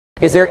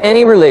 Is there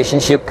any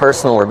relationship,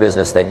 personal or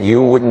business, that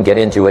you wouldn't get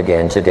into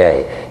again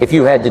today if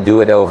you had to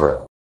do it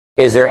over?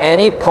 Is there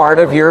any part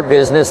of your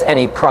business,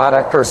 any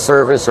product or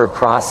service or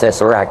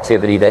process or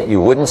activity that you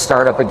wouldn't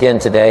start up again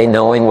today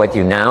knowing what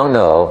you now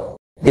know?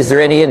 Is there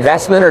any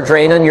investment or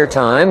drain on your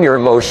time, your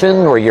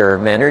emotion, or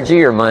your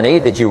energy or money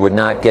that you would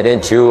not get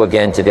into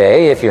again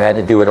today if you had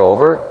to do it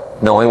over,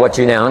 knowing what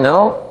you now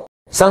know?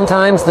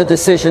 Sometimes the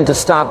decision to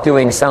stop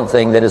doing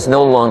something that is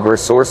no longer a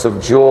source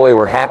of joy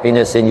or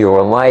happiness in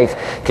your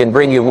life can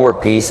bring you more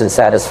peace and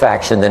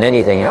satisfaction than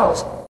anything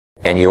else.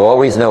 And you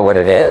always know what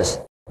it is.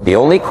 The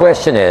only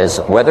question is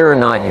whether or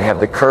not you have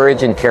the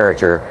courage and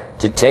character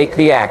to take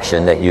the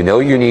action that you know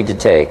you need to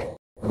take.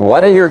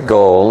 What are your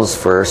goals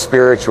for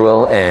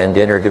spiritual and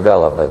inner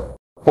development?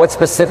 What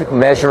specific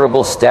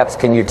measurable steps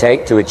can you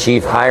take to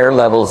achieve higher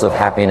levels of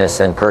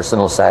happiness and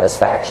personal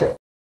satisfaction?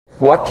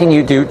 What can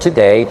you do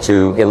today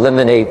to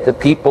eliminate the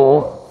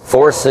people,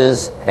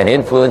 forces, and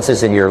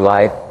influences in your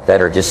life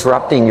that are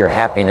disrupting your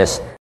happiness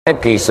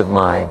and peace of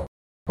mind?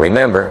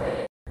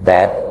 Remember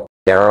that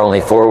there are only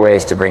 4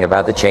 ways to bring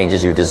about the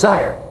changes you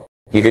desire.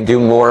 You can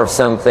do more of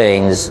some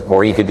things,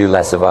 or you can do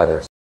less of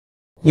others.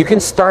 You can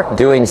start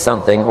doing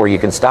something, or you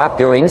can stop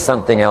doing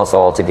something else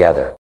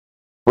altogether.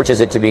 Which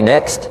is it to be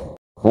next?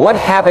 What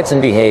habits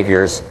and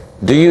behaviors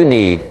do you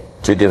need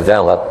to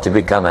develop to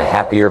become a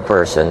happier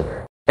person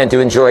and to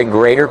enjoy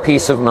greater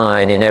peace of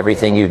mind in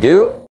everything you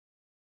do?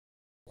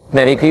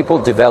 Many people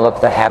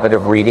develop the habit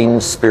of reading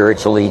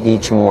spiritually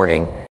each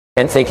morning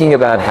and thinking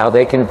about how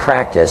they can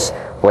practice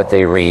what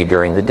they read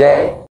during the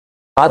day.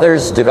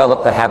 Others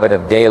develop the habit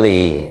of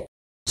daily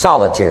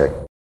solitude.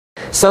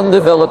 Some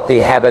develop the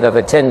habit of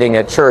attending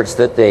a church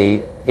that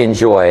they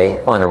enjoy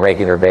on a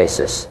regular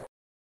basis.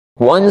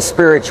 One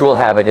spiritual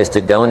habit is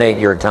to donate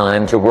your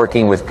time to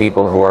working with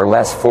people who are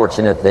less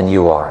fortunate than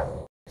you are.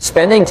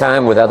 Spending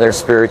time with other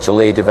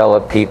spiritually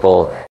developed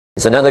people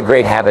is another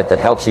great habit that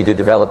helps you to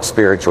develop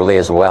spiritually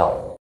as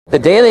well. The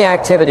daily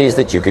activities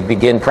that you could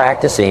begin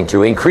practicing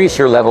to increase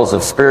your levels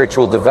of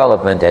spiritual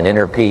development and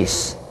inner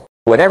peace.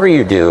 Whatever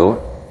you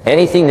do,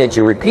 anything that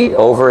you repeat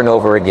over and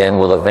over again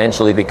will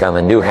eventually become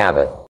a new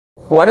habit.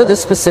 What are the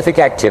specific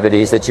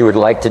activities that you would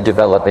like to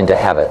develop into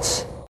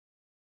habits?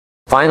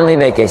 Finally,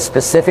 make a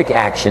specific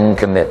action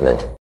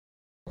commitment.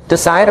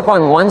 Decide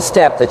upon one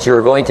step that you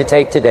are going to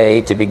take today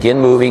to begin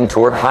moving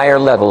toward higher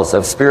levels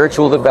of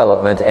spiritual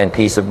development and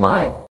peace of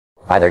mind.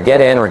 Either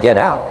get in or get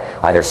out.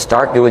 Either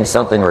start doing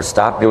something or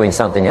stop doing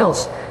something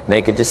else.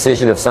 Make a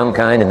decision of some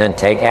kind and then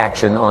take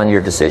action on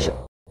your decision.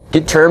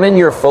 Determine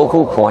your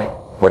focal point.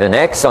 Put an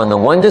X on the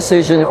one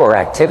decision or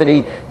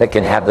activity that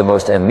can have the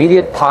most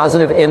immediate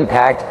positive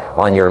impact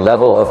on your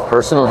level of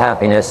personal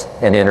happiness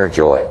and inner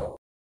joy.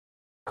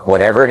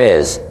 Whatever it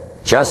is,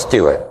 just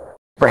do it.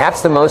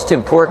 Perhaps the most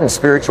important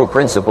spiritual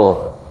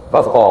principle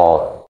of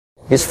all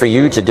is for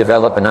you to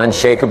develop an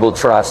unshakable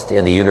trust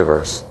in the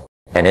universe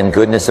and in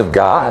goodness of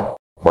God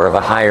or of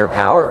a higher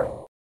power.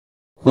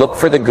 Look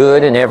for the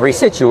good in every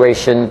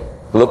situation.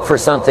 Look for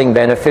something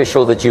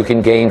beneficial that you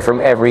can gain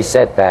from every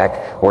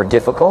setback or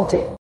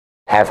difficulty.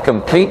 Have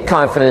complete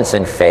confidence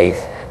and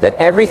faith that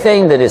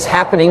everything that is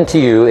happening to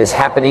you is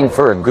happening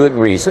for a good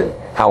reason,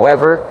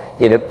 however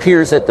it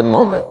appears at the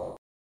moment.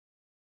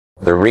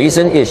 The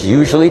reason is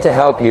usually to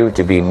help you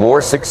to be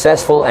more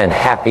successful and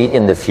happy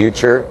in the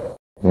future.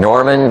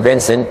 Norman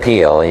Vincent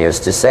Peale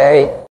used to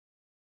say,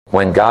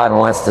 when God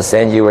wants to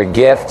send you a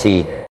gift,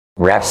 He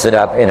wraps it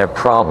up in a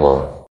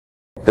problem.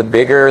 The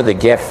bigger the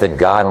gift that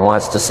God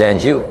wants to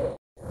send you,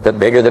 the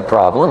bigger the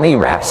problem He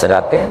wraps it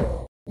up in.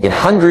 In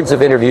hundreds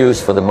of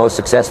interviews for the most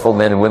successful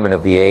men and women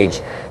of the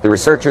age, the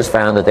researchers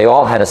found that they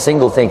all had a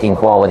single thinking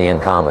quality in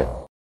common.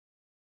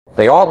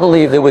 They all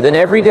believed that within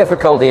every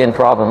difficulty and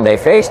problem they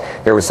faced,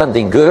 there was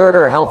something good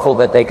or helpful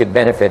that they could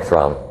benefit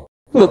from.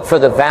 Look for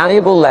the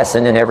valuable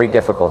lesson in every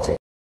difficulty.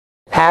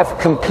 Have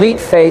complete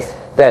faith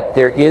that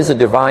there is a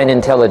divine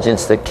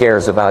intelligence that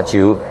cares about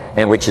you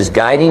and which is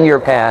guiding your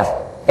path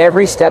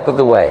every step of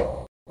the way.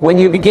 When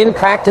you begin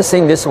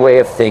practicing this way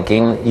of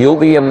thinking, you'll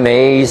be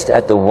amazed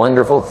at the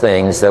wonderful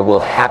things that will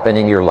happen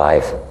in your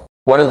life.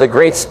 One of the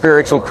great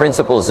spiritual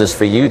principles is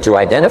for you to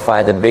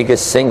identify the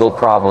biggest single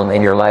problem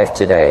in your life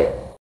today.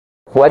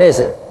 What is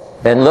it?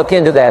 Then look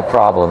into that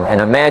problem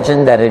and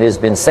imagine that it has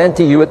been sent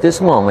to you at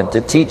this moment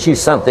to teach you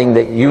something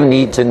that you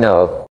need to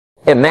know.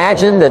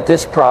 Imagine that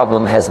this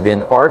problem has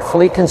been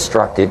artfully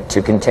constructed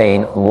to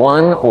contain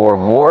one or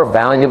more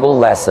valuable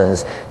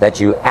lessons that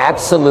you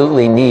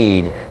absolutely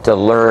need to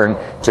learn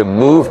to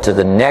move to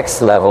the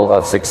next level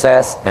of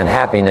success and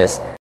happiness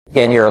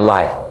in your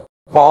life.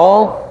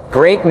 All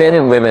great men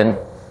and women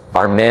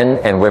are men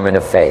and women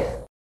of faith.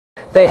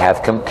 They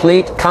have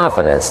complete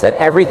confidence that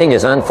everything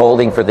is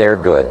unfolding for their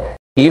good,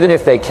 even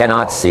if they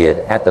cannot see it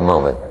at the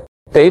moment.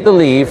 They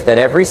believe that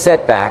every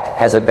setback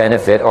has a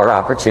benefit or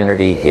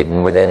opportunity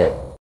hidden within it.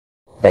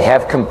 They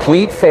have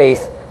complete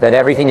faith that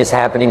everything is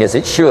happening as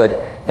it should,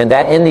 and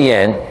that in the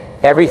end,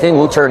 everything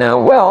will turn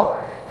out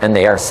well, and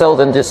they are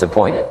seldom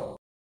disappointed.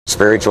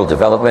 Spiritual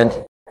development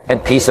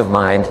and peace of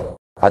mind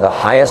are the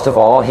highest of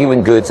all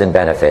human goods and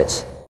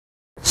benefits.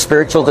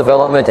 Spiritual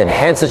development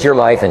enhances your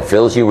life and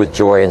fills you with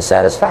joy and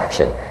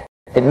satisfaction.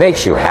 It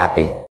makes you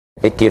happy.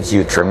 It gives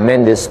you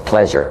tremendous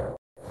pleasure.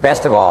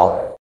 Best of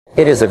all,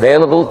 it is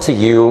available to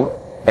you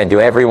and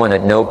to everyone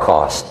at no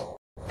cost.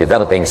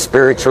 Developing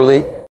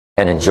spiritually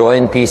and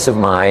enjoying peace of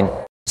mind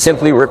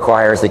simply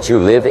requires that you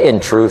live in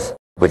truth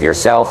with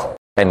yourself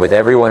and with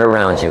everyone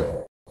around you.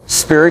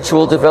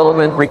 Spiritual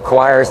development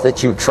requires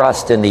that you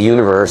trust in the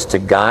universe to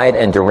guide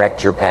and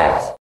direct your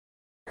path.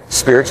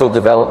 Spiritual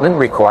development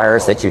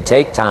requires that you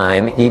take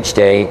time each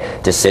day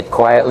to sit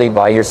quietly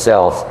by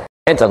yourself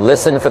and to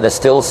listen for the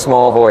still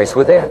small voice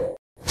within.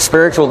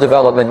 Spiritual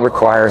development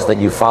requires that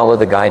you follow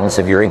the guidance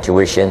of your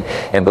intuition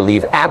and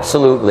believe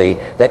absolutely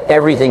that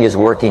everything is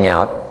working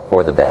out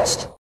for the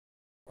best.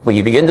 When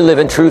you begin to live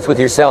in truth with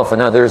yourself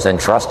and others and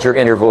trust your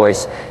inner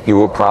voice, you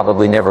will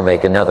probably never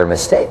make another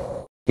mistake.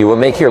 You will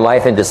make your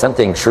life into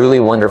something truly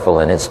wonderful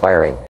and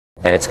inspiring,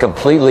 and it's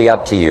completely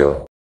up to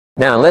you.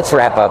 Now let's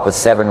wrap up with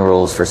 7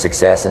 rules for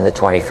success in the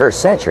 21st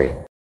century.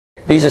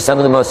 These are some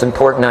of the most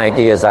important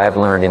ideas I have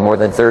learned in more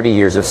than 30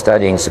 years of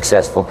studying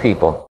successful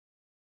people.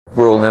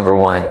 Rule number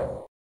 1.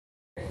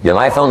 Your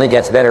life only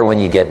gets better when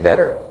you get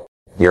better.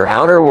 Your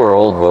outer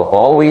world will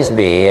always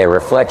be a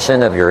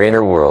reflection of your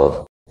inner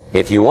world.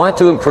 If you want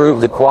to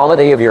improve the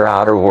quality of your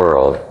outer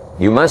world,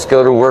 you must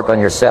go to work on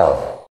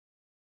yourself.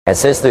 And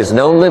since there's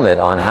no limit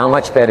on how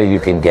much better you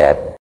can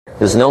get,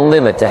 there's no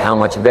limit to how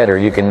much better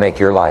you can make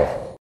your life.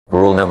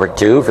 Rule number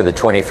 2 for the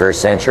 21st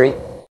century,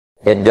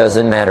 it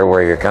doesn't matter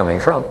where you're coming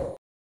from.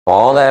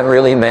 All that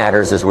really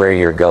matters is where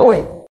you're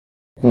going.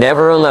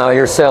 Never allow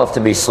yourself to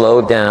be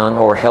slowed down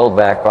or held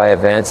back by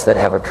events that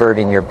have occurred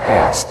in your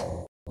past.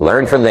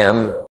 Learn from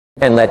them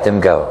and let them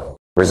go.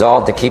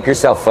 Resolve to keep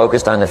yourself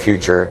focused on the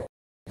future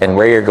and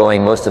where you're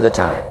going most of the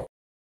time.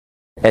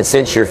 And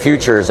since your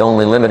future is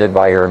only limited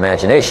by your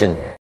imagination,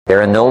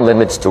 there are no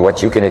limits to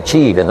what you can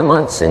achieve in the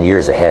months and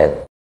years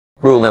ahead.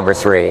 Rule number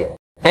 3.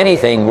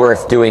 Anything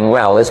worth doing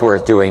well is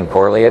worth doing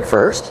poorly at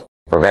first.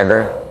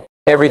 Remember,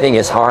 everything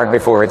is hard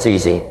before it's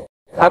easy.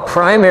 A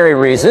primary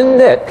reason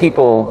that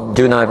people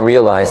do not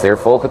realize their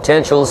full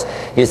potentials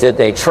is that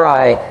they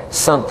try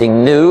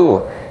something new,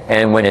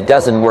 and when it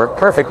doesn't work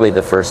perfectly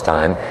the first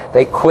time,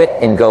 they quit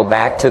and go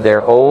back to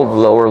their old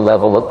lower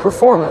level of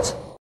performance.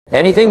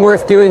 Anything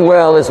worth doing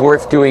well is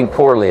worth doing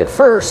poorly at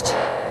first,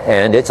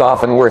 and it's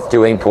often worth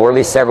doing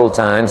poorly several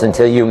times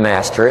until you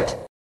master it.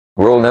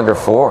 Rule number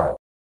 4.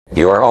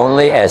 You are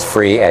only as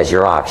free as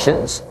your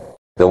options,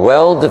 the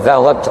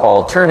well-developed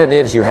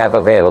alternatives you have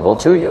available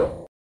to you.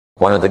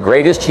 One of the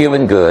greatest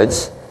human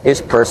goods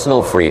is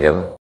personal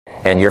freedom,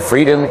 and your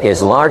freedom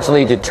is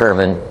largely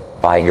determined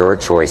by your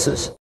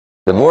choices.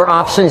 The more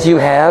options you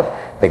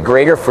have, the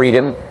greater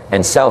freedom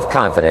and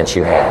self-confidence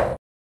you have.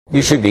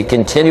 You should be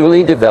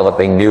continually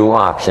developing new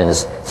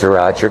options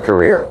throughout your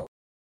career.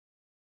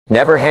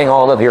 Never hang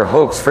all of your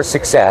hopes for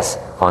success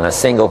on a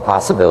single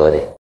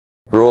possibility.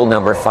 Rule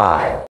number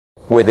 5.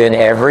 Within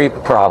every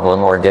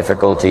problem or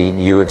difficulty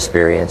you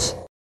experience,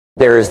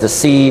 there is the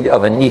seed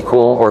of an equal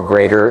or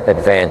greater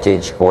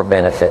advantage or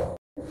benefit.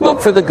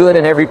 Look for the good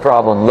in every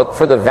problem. Look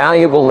for the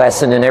valuable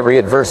lesson in every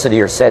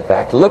adversity or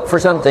setback. Look for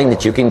something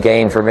that you can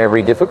gain from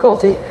every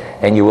difficulty,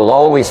 and you will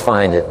always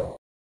find it.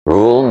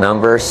 Rule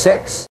number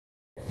 6.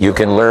 You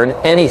can learn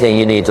anything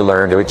you need to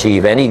learn to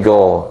achieve any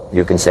goal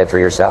you can set for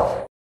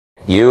yourself.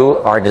 You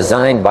are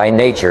designed by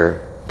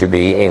nature to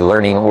be a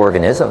learning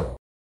organism.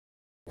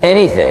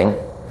 Anything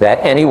that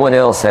anyone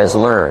else has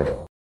learned,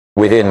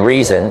 within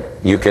reason,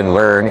 you can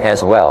learn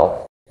as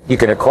well. You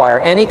can acquire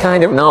any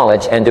kind of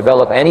knowledge and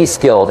develop any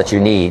skill that you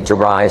need to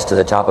rise to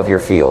the top of your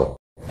field.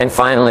 And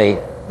finally,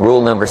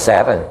 rule number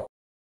 7.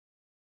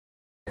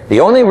 The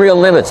only real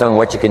limits on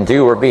what you can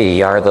do or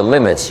be are the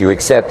limits you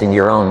accept in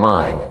your own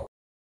mind.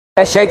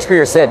 As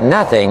Shakespeare said,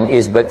 nothing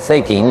is but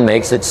thinking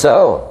makes it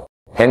so.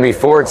 Henry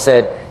Ford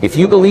said, if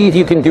you believe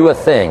you can do a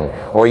thing,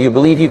 or you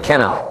believe you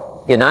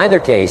cannot, in either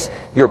case,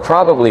 you're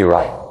probably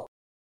right.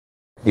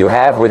 You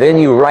have within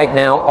you right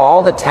now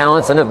all the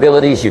talents and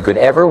abilities you could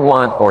ever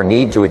want or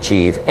need to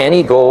achieve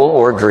any goal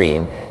or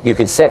dream you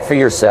could set for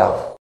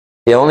yourself.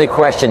 The only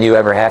question you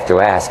ever have to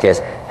ask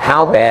is,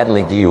 how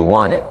badly do you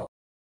want it?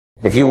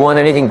 If you want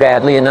anything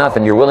badly enough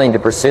and you're willing to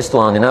persist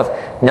long enough,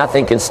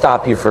 nothing can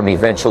stop you from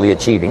eventually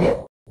achieving it.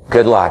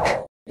 Good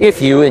luck.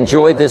 If you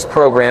enjoyed this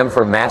program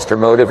from Master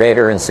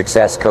Motivator and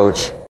Success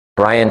Coach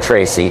Brian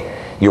Tracy,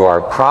 you are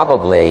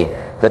probably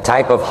the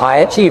type of high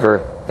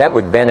achiever that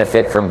would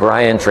benefit from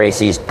Brian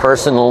Tracy's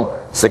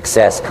personal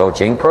success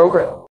coaching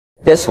program.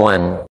 This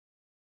one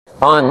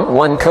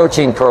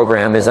coaching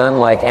program is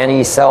unlike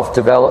any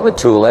self-development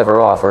tool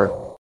ever offered.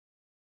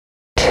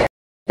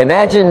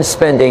 Imagine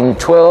spending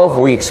 12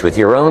 weeks with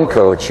your own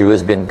coach who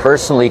has been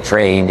personally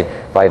trained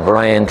by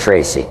Brian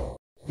Tracy.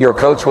 Your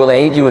coach will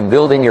aid you in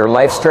building your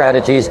life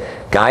strategies,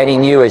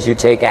 guiding you as you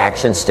take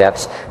action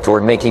steps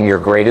toward making your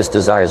greatest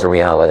desires a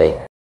reality.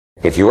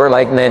 If you are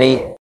like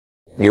many,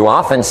 you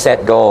often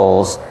set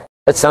goals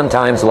but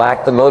sometimes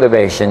lack the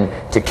motivation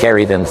to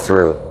carry them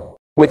through.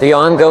 With the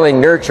ongoing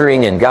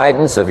nurturing and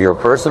guidance of your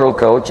personal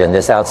coach and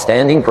this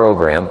outstanding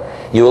program,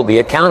 You will be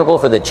accountable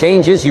for the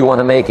changes you want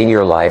to make in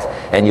your life,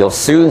 and you'll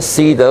soon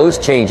see those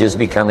changes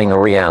becoming a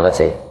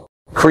reality.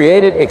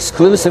 Created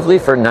exclusively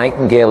for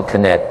Nightingale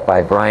Connect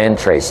by Brian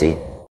Tracy,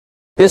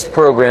 this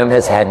program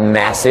has had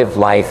massive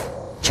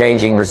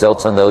life-changing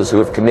results on those who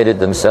have committed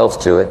themselves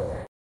to it.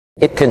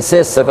 It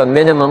consists of a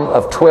minimum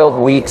of 12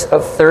 weeks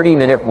of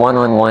 30-minute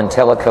one-on-one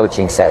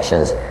telecoaching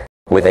sessions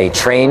with a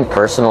trained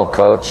personal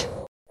coach.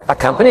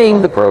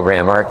 Accompanying the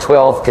program are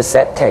 12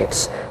 cassette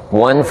tapes,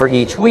 one for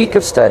each week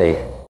of study,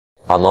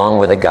 along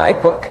with a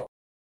guidebook.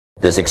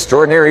 This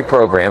extraordinary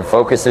program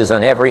focuses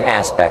on every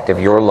aspect of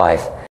your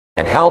life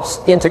and helps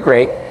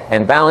integrate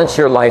and balance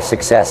your life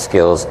success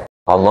skills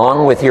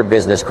along with your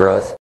business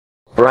growth.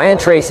 Brian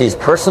Tracy's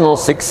personal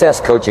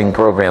success coaching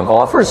program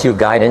offers you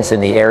guidance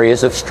in the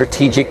areas of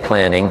strategic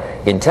planning,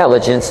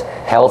 intelligence,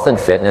 health and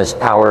fitness,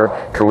 power,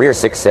 career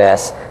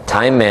success,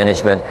 time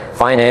management,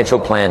 financial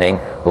planning,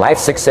 life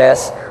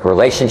success,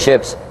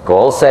 relationships,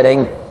 goal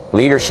setting,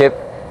 leadership,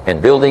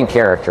 and building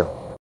character.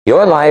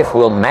 Your life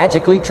will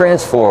magically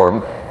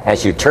transform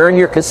as you turn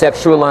your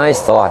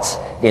conceptualized thoughts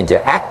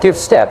into active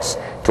steps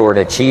toward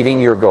achieving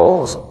your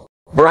goals.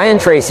 Brian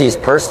Tracy's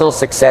personal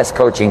success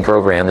coaching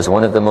program is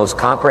one of the most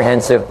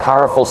comprehensive,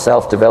 powerful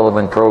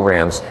self-development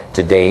programs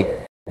to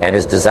date and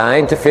is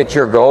designed to fit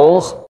your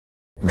goals,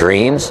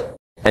 dreams,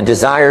 and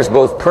desires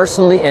both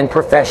personally and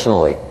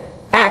professionally.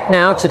 Act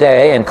now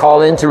today and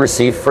call in to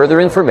receive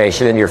further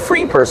information in your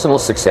free personal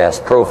success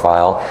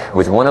profile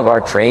with one of our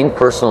trained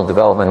personal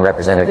development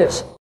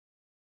representatives.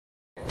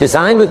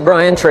 Designed with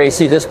Brian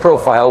Tracy, this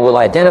profile will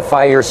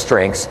identify your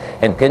strengths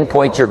and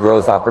pinpoint your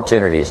growth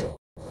opportunities.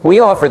 We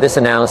offer this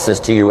analysis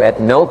to you at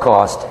no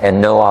cost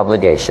and no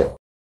obligation,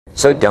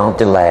 so don't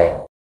delay.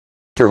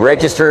 To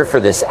register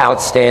for this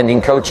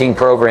outstanding coaching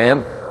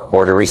program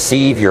or to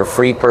receive your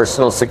free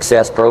personal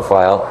success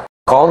profile,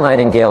 call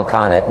Nightingale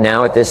Connect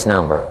now at this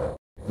number,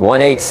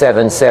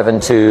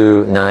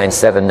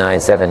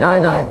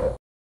 1-877-297-9799.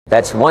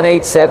 That's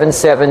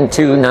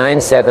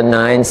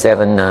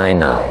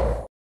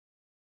 1-877-297-9799.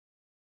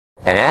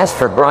 And ask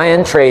for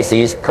Brian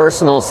Tracy's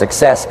personal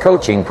success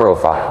coaching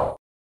profile.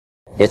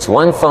 It's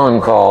one phone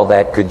call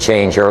that could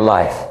change your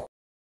life.